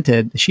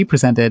presented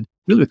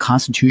really with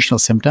constitutional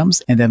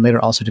symptoms and then later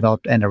also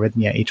developed an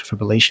arrhythmia, atrial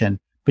fibrillation.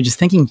 But just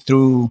thinking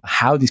through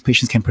how these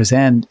patients can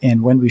present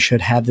and when we should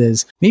have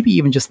this, maybe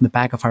even just in the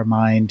back of our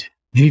mind,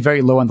 maybe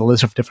very low on the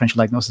list of differential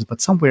diagnosis,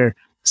 but somewhere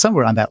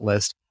on that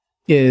list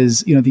is,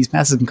 these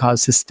masses can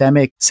cause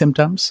systemic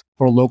symptoms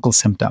or local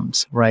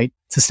symptoms, right?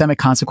 Systemic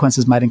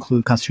consequences might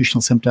include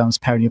constitutional symptoms,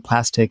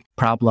 paraneoplastic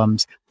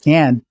problems,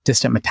 and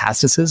distant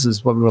metastasis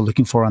is what we were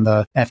looking for on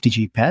the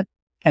FDG PET.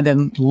 And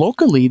then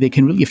locally, they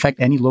can really affect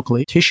any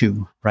local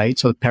tissue, right?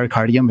 So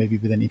pericardium, maybe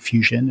with an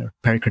effusion or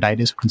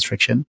pericarditis or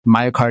constriction,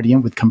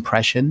 myocardium with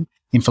compression,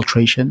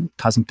 infiltration,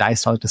 causing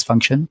diastolic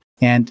dysfunction,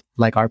 and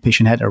like our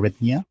patient had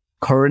arrhythmia,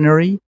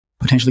 coronary,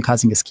 potentially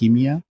causing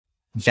ischemia,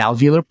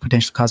 valvular,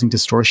 potentially causing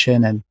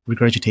distortion and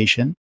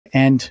regurgitation,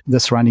 and the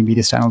surrounding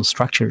mediastinal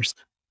structures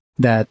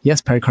that, yes,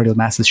 pericardial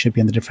masses should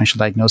be in the differential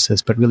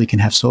diagnosis, but really can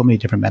have so many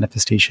different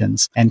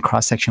manifestations, and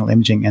cross-sectional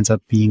imaging ends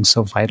up being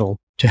so vital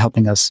to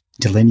helping us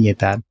delineate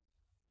that.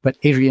 But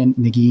Adrian,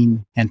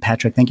 Negin, and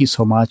Patrick, thank you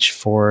so much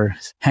for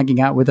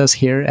hanging out with us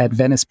here at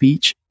Venice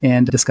Beach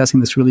and discussing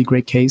this really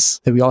great case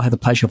that we all had the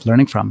pleasure of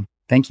learning from.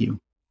 Thank you.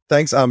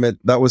 Thanks, Amit.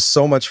 That was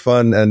so much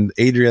fun. And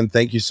Adrian,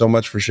 thank you so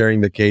much for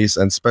sharing the case.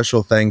 And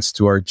special thanks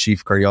to our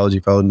Chief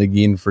Cardiology Fellow,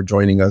 Negin, for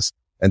joining us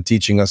and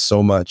teaching us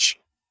so much.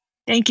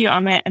 Thank you,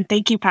 Amit. And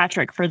thank you,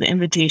 Patrick, for the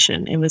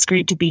invitation. It was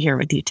great to be here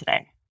with you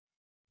today.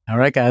 All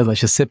right, guys,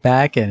 let's just sit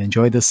back and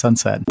enjoy this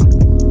sunset.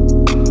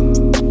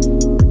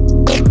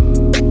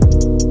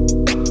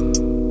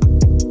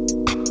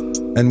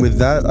 And with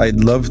that,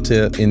 I'd love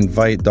to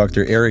invite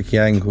Dr. Eric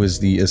Yang, who is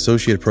the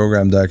Associate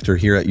Program Director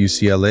here at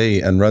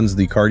UCLA and runs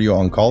the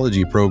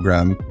Cardio-Oncology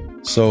program.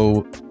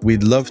 So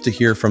we'd love to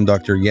hear from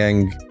Dr.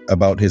 Yang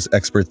about his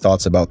expert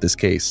thoughts about this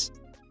case.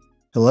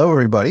 Hello,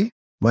 everybody.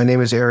 My name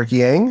is Eric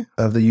Yang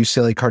of the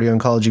UCLA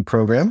Cardio-Oncology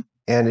program,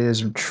 and it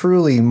is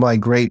truly my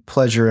great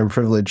pleasure and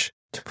privilege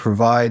to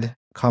provide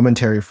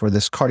commentary for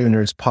this Cardio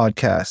Nerds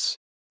podcast,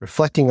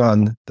 reflecting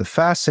on the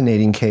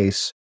fascinating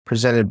case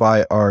presented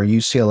by our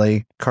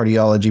UCLA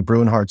Cardiology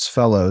Bruin Hearts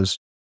Fellows,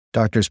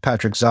 Drs.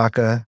 Patrick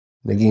Zacca,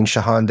 Negin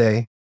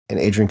Shahande, and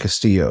Adrian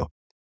Castillo.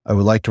 I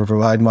would like to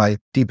provide my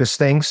deepest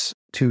thanks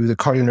to the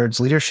Cardio Nerds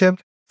leadership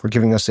for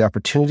giving us the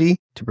opportunity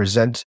to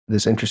present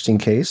this interesting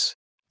case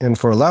and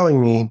for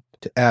allowing me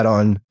to add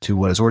on to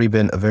what has already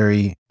been a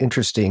very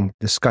interesting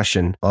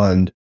discussion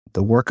on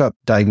the workup,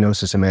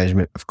 diagnosis, and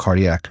management of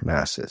cardiac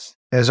masses.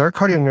 As our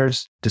Cardio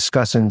Nerds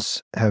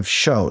discussants have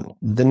shown,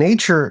 the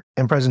nature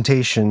and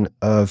presentation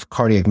of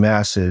cardiac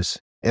masses,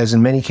 as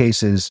in many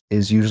cases,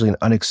 is usually an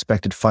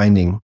unexpected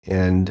finding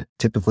and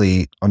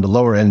typically on the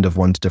lower end of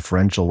one's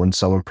differential when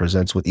someone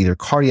presents with either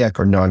cardiac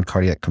or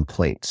non-cardiac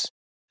complaints.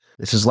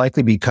 This is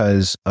likely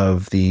because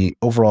of the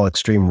overall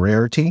extreme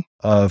rarity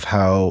of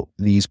how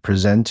these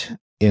present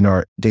in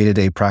our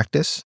day-to-day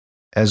practice,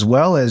 as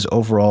well as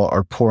overall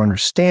our poor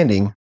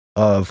understanding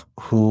of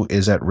who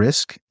is at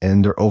risk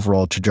and their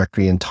overall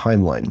trajectory and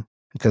timeline,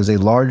 because they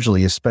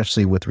largely,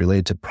 especially with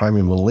related to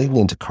primary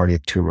malignant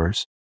cardiac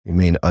tumors,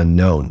 remain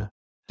unknown.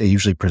 they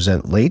usually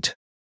present late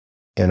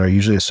and are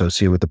usually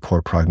associated with a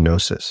poor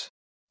prognosis.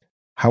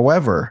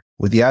 However,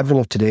 with the advent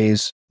of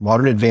today's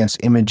modern advanced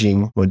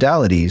imaging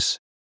modalities,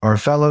 our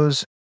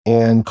fellows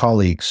and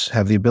colleagues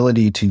have the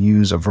ability to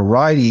use a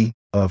variety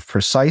of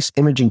precise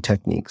imaging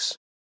techniques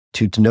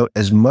to denote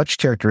as much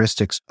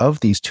characteristics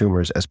of these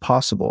tumors as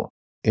possible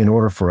in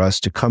order for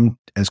us to come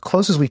as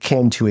close as we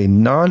can to a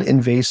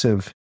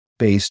non-invasive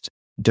based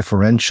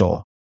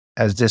differential,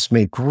 as this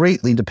may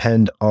greatly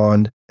depend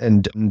on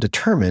and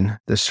determine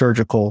the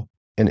surgical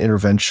and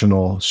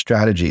interventional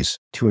strategies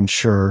to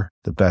ensure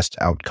the best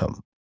outcome.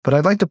 But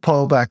I'd like to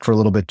pull back for a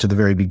little bit to the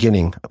very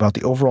beginning about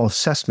the overall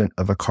assessment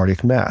of a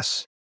cardiac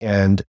mass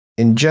and,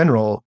 in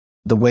general,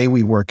 the way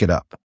we work it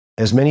up.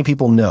 As many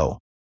people know,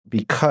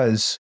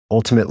 because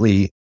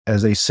ultimately,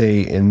 as they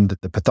say in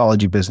the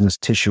pathology business,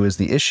 tissue is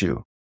the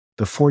issue.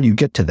 Before you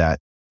get to that,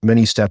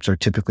 many steps are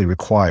typically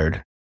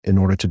required in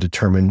order to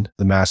determine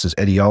the mass's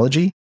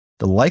etiology,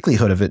 the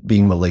likelihood of it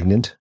being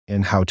malignant,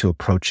 and how to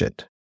approach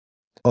it.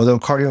 Although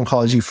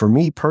cardio-oncology for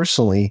me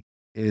personally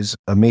is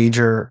a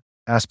major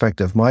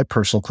aspect of my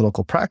personal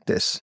clinical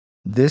practice,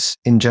 this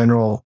in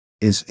general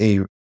is a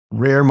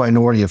rare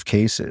minority of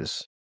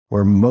cases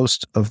where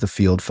most of the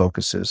field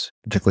focuses,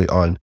 particularly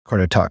on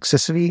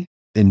cardiotoxicity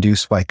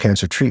induced by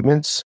cancer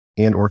treatments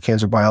and or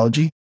cancer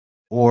biology,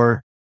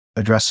 or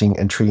addressing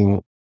and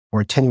treating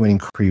or attenuating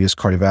previous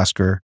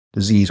cardiovascular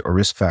disease or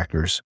risk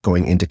factors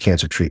going into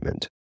cancer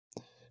treatment.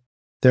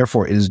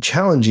 Therefore, it is a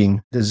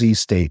challenging disease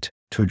state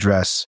to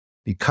address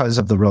because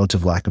of the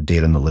relative lack of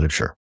data in the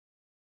literature.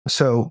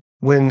 So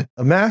when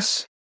a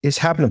mass is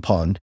happened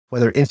upon,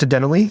 whether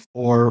incidentally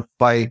or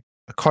by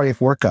a cardiac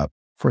workup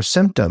for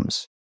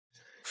symptoms,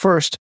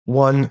 first,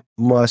 one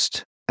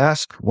must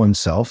ask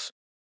oneself,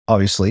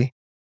 obviously,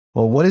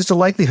 well, what is the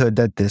likelihood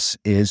that this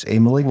is a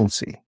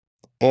malignancy?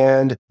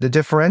 And the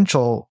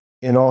differential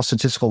in all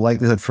statistical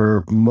likelihood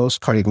for most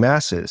cardiac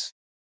masses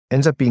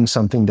ends up being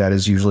something that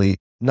is usually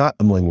not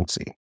a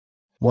malignancy.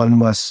 One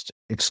must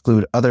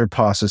exclude other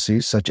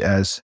processes such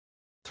as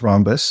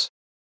thrombus,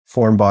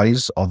 foreign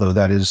bodies, although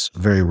that is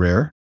very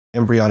rare,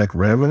 embryonic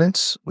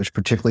remnants, which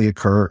particularly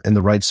occur in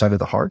the right side of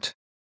the heart,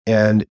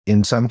 and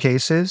in some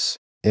cases,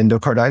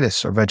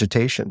 endocarditis or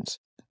vegetations.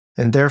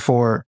 And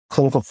therefore,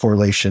 clinical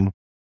correlation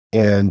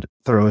and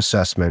thorough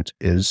assessment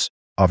is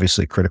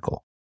obviously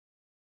critical.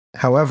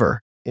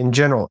 However, in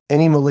general,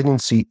 any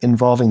malignancy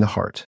involving the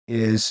heart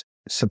is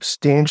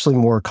substantially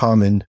more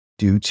common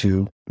due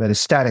to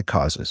metastatic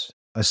causes,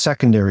 a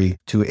secondary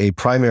to a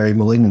primary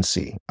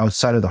malignancy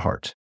outside of the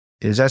heart.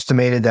 It is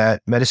estimated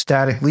that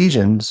metastatic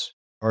lesions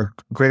are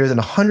greater than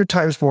 100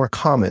 times more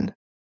common,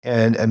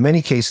 and in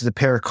many cases, the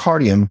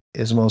pericardium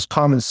is the most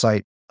common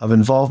site of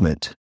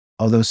involvement,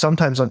 although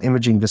sometimes on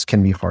imaging this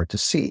can be hard to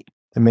see.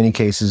 In many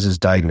cases, is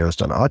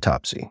diagnosed on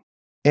autopsy.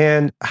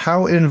 And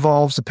how it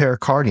involves the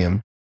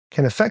pericardium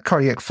can affect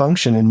cardiac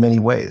function in many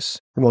ways.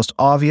 The most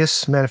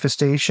obvious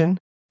manifestation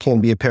can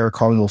be a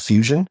pericardial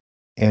effusion,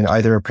 and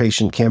either a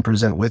patient can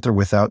present with or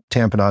without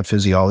tamponade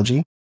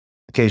physiology.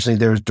 Occasionally,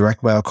 there's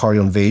direct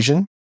myocardial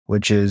invasion,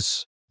 which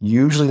is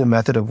usually the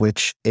method of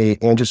which a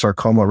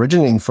angiosarcoma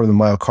originating from the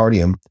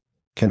myocardium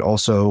can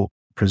also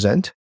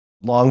present.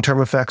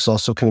 Long-term effects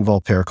also can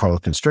involve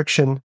pericardial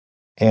constriction,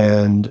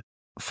 and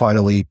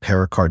finally,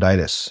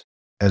 pericarditis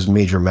as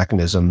major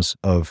mechanisms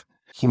of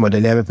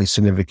hemodynamically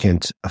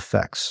significant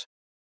effects.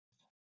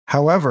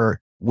 However,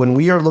 when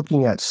we are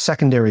looking at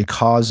secondary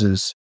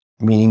causes,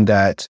 meaning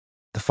that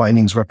the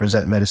findings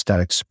represent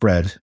metastatic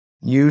spread,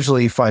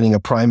 usually finding a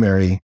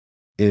primary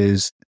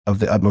is of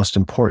the utmost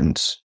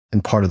importance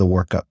and part of the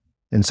workup,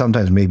 and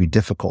sometimes may be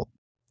difficult.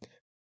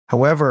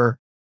 However,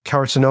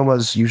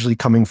 carcinomas usually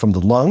coming from the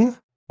lung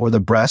or the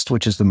breast,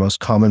 which is the most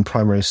common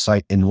primary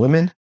site in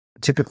women,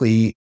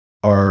 typically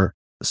are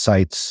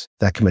sites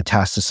that can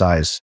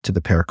metastasize to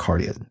the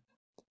pericardium.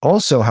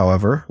 Also,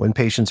 however, when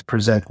patients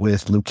present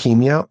with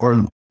leukemia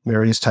or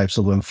various types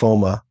of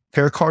lymphoma,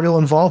 pericardial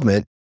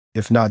involvement,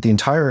 if not the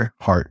entire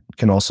heart,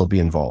 can also be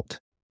involved.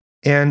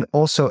 And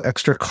also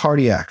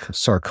extracardiac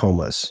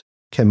sarcomas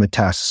can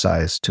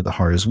metastasize to the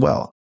heart as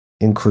well,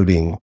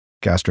 including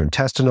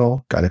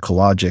gastrointestinal,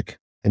 gynecologic,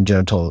 and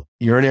genital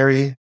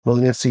urinary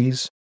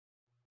malignancies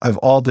have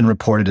all been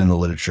reported in the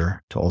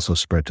literature to also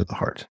spread to the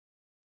heart.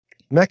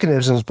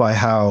 Mechanisms by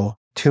how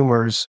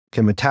tumors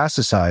can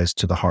metastasize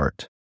to the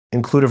heart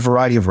include a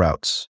variety of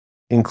routes,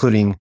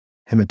 including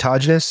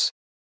hematogenous,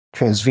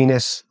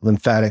 transvenous,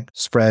 lymphatic,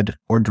 spread,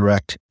 or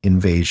direct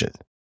invasion.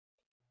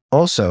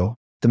 Also,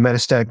 the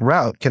metastatic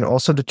route can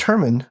also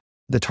determine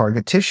the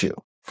target tissue.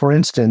 For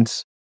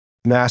instance,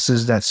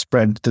 masses that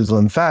spread through the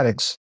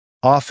lymphatics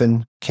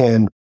often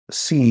can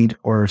seed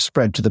or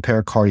spread to the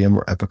pericardium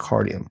or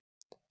epicardium.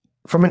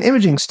 From an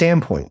imaging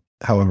standpoint,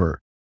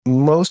 however,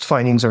 most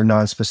findings are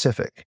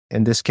nonspecific,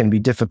 and this can be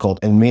difficult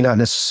and may not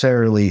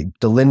necessarily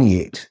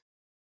delineate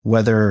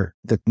whether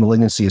the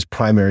malignancy is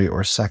primary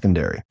or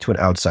secondary to an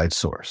outside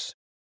source.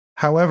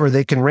 However,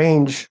 they can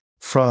range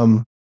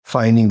from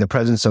finding the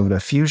presence of an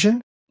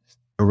effusion,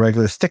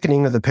 irregular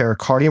thickening of the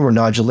pericardium or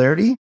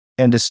nodularity,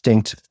 and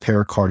distinct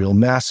pericardial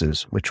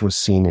masses, which was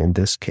seen in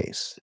this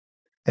case.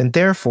 And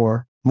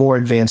therefore, more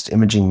advanced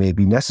imaging may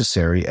be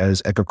necessary,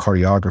 as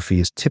echocardiography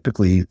is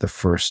typically the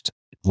first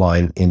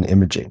line in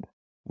imaging.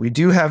 We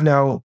do have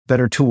now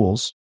better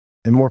tools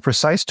and more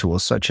precise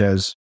tools, such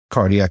as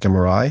cardiac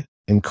MRI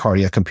and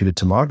cardiac computed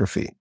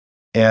tomography.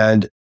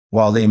 And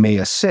while they may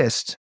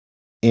assist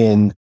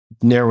in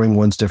narrowing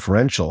one's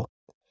differential,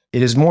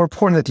 it is more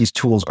important that these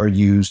tools are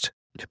used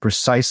to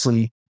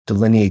precisely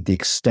delineate the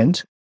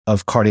extent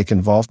of cardiac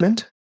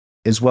involvement,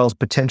 as well as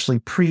potentially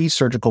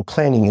pre-surgical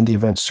planning in the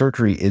event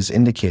surgery is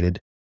indicated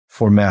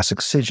for mass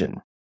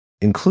excision,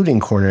 including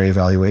coronary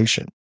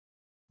evaluation.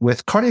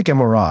 With cardiac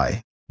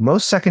MRI,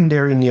 most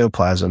secondary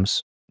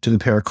neoplasms to the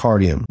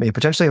pericardium may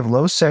potentially have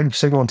low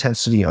signal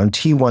intensity on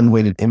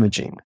T1-weighted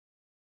imaging.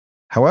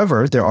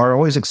 However, there are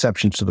always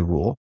exceptions to the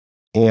rule,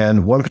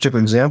 and one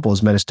particular example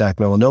is metastatic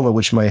melanoma,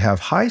 which may have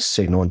high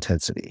signal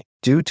intensity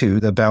due to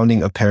the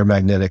bounding of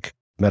paramagnetic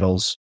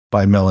metals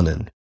by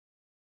melanin.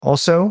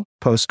 Also,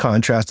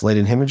 post-contrast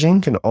latent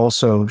imaging can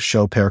also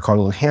show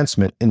pericardial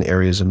enhancement in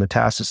areas of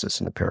metastasis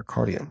in the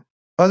pericardium,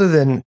 other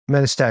than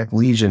metastatic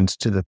lesions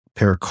to the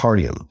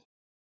pericardium.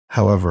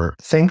 However,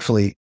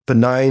 thankfully,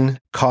 benign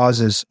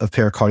causes of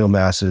pericardial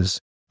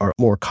masses are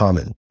more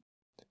common.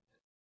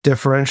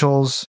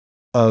 Differentials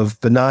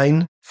of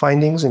benign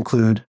findings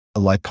include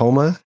a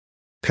lipoma,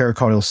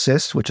 pericardial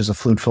cyst, which is a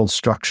fluid-filled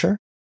structure,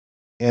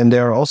 and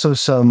there are also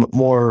some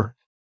more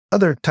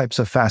other types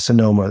of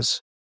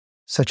fascinomas,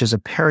 such as a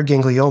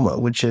paraganglioma,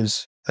 which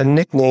is a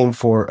nickname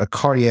for a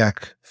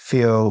cardiac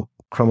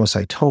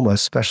pheochromocytoma,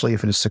 especially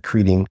if it is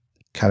secreting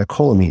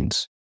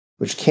catecholamines,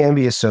 which can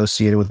be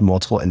associated with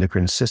multiple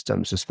endocrine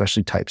systems,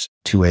 especially types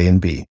 2A and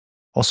B.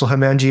 Also,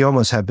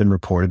 hemangiomas have been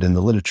reported in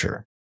the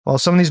literature. While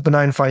some of these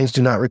benign findings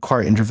do not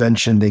require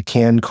intervention, they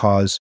can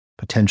cause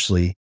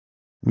potentially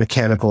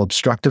mechanical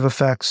obstructive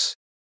effects,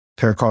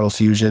 pericardial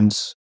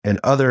fusions, and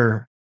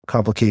other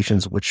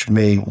complications which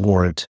may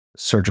warrant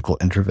surgical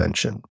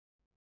intervention.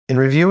 In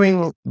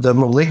reviewing the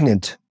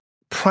malignant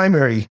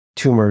primary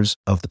tumors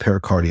of the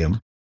pericardium,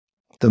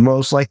 the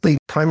most likely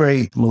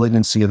primary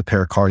malignancy of the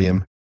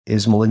pericardium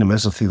is malignant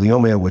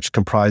mesothelioma, which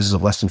comprises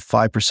of less than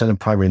 5% of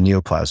primary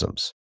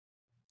neoplasms.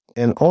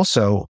 And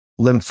also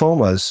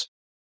lymphomas,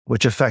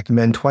 which affect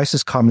men twice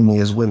as commonly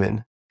as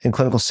women, and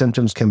clinical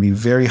symptoms can be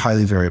very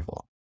highly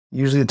variable.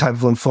 Usually the type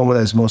of lymphoma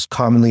that is most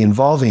commonly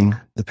involving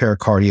the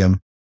pericardium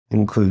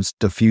includes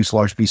diffuse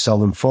large B-cell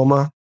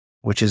lymphoma,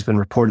 which has been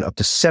reported up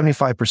to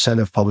 75%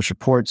 of published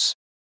reports,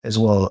 as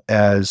well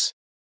as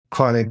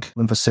chronic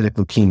lymphocytic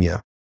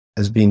leukemia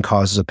as being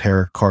causes of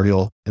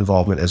pericardial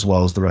involvement as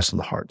well as the rest of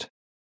the heart.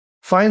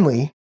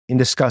 Finally, in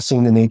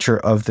discussing the nature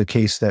of the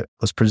case that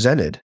was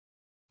presented,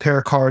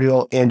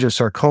 pericardial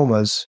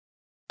angiosarcomas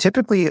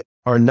typically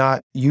are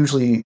not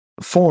usually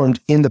formed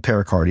in the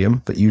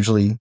pericardium, but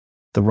usually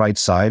the right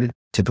side,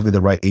 typically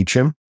the right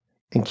atrium,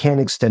 and can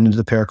extend into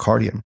the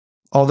pericardium.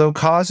 Although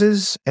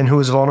causes and who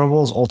is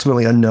vulnerable is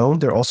ultimately unknown,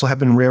 there also have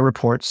been rare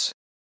reports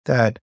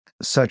that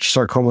such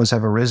sarcomas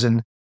have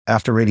arisen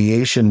after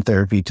radiation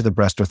therapy to the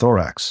breast or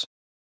thorax.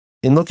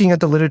 In looking at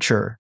the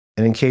literature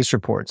and in case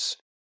reports,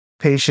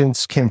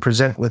 patients can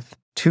present with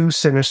two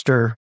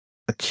sinister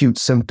acute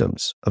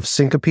symptoms of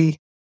syncope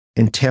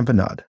and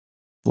tamponade,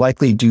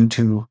 likely due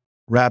to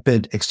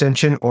rapid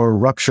extension or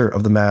rupture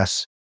of the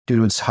mass due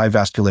to its high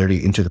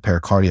vascularity into the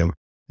pericardium,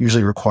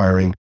 usually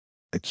requiring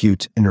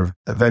acute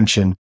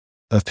intervention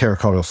of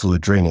pericardial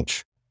fluid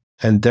drainage.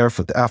 And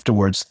therefore,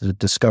 afterwards, the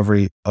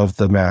discovery of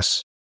the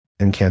mass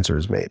and cancer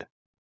is made.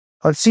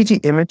 On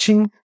CT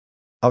imaging,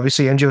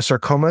 obviously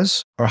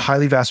angiosarcomas are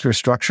highly vascular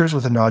structures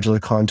with a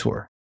nodular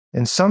contour,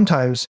 and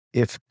sometimes,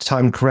 if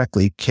timed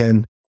correctly,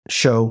 can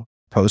show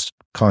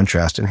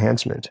post-contrast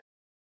enhancement.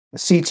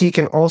 CT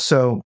can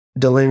also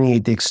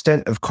delineate the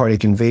extent of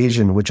cardiac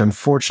invasion, which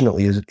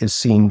unfortunately is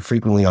seen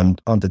frequently on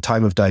the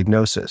time of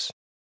diagnosis.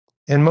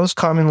 And most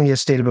commonly, as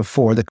stated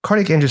before, the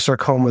cardiac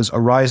angiosarcomas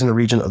arise in the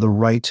region of the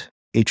right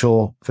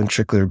atrial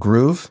ventricular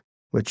groove,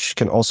 which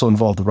can also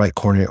involve the right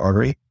coronary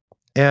artery.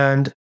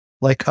 And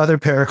like other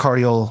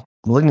pericardial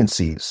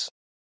malignancies,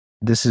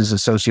 this is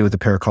associated with the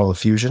pericardial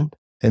effusion,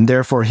 and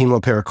therefore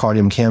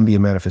hemopericardium can be a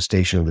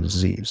manifestation of the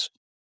disease.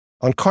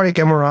 On cardiac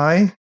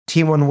MRI,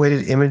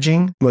 T1-weighted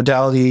imaging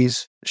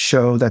modalities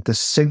show that the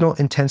signal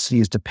intensity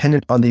is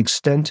dependent on the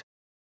extent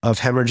of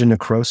hemorrhage and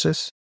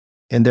necrosis,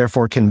 and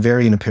therefore can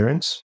vary in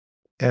appearance.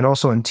 And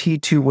also on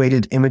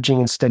T2-weighted imaging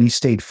and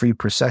steady-state free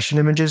precession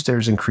images,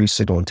 there's increased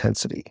signal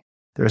intensity.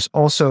 There's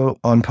also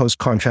on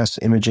post-contrast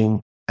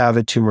imaging,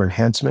 avid tumor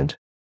enhancement.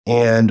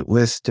 And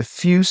with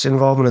diffuse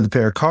involvement of the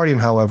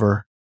pericardium,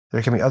 however,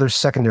 there can be other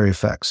secondary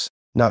effects,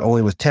 not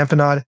only with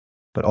tamponade,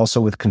 but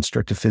also with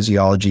constrictive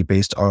physiology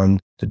based on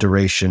the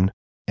duration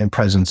and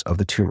presence of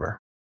the tumor.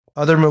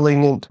 Other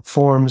malignant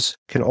forms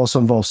can also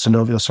involve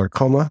synovial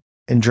sarcoma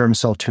and germ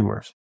cell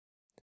tumors.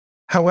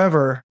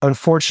 However,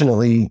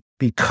 unfortunately,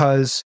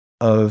 because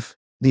of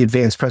the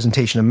advanced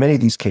presentation of many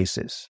of these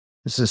cases,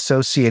 this is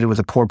associated with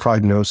a poor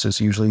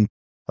prognosis, usually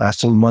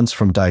lasting months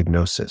from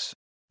diagnosis.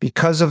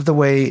 Because of the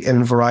way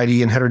and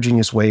variety and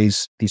heterogeneous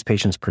ways these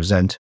patients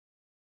present,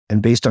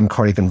 and based on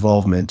cardiac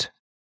involvement,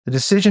 the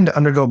decision to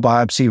undergo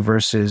biopsy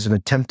versus an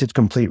attempted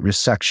complete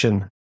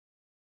resection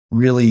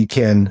really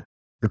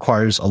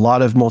requires a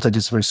lot of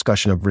multidisciplinary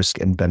discussion of risk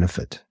and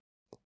benefit.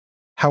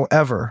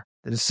 However,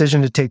 the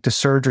decision to take the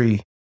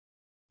surgery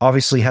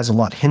obviously has a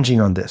lot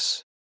hinging on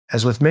this.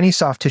 As with many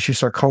soft tissue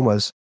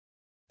sarcomas,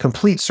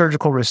 complete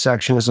surgical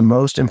resection is the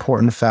most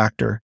important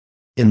factor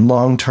in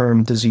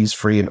long-term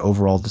disease-free and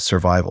overall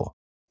survival.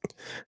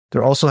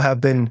 There also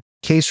have been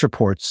case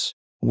reports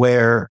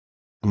where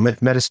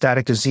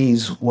metastatic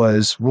disease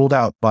was ruled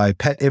out by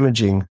PET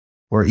imaging,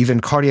 or even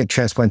cardiac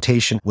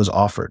transplantation was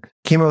offered.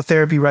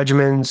 Chemotherapy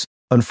regimens,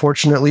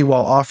 unfortunately,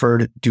 while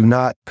offered, do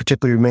not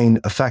particularly remain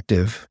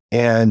effective,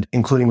 and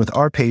including with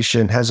our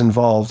patient, has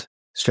involved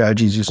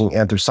strategies using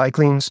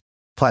anthracyclines,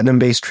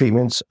 platinum-based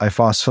treatments,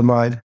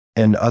 ifosfamide,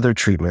 and other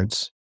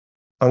treatments.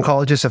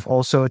 Oncologists have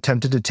also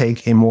attempted to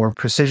take a more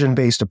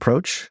precision-based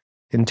approach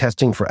in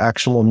testing for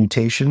actionable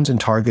mutations in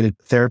targeted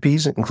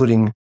therapies,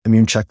 including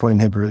immune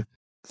checkpoint inhibitor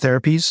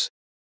therapies,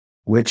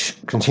 which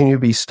continue to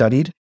be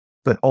studied,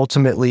 but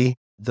ultimately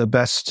the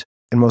best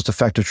and most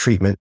effective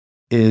treatment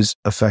is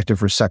effective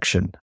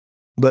resection.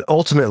 But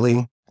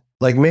ultimately,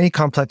 like many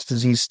complex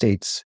disease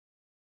states,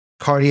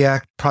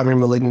 cardiac primary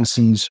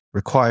malignancies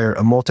require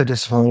a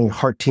multidisciplinary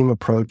heart team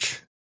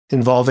approach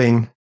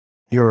involving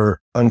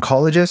your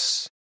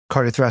oncologists,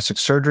 cardiothoracic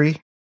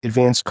surgery,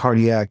 advanced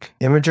cardiac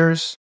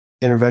imagers,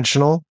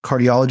 interventional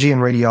cardiology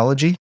and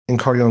radiology, and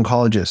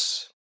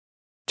cardio-oncologists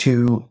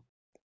to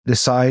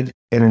decide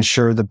and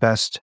ensure the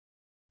best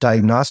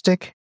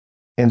diagnostic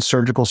and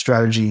surgical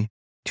strategy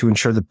to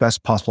ensure the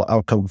best possible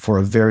outcome for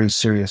a very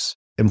serious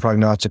and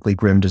prognostically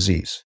grim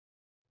disease.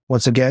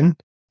 Once again,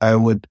 I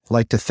would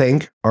like to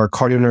thank our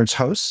CardioNerds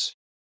hosts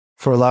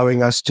for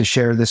allowing us to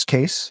share this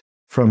case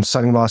from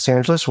sunny Los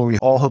Angeles, where we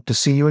all hope to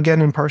see you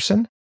again in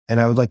person. And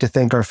I would like to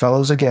thank our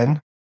fellows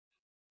again,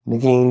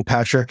 Negin,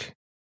 Patrick,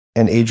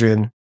 and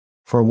Adrian,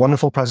 for a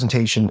wonderful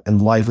presentation and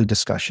lively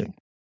discussion.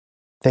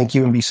 Thank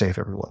you and be safe,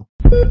 everyone.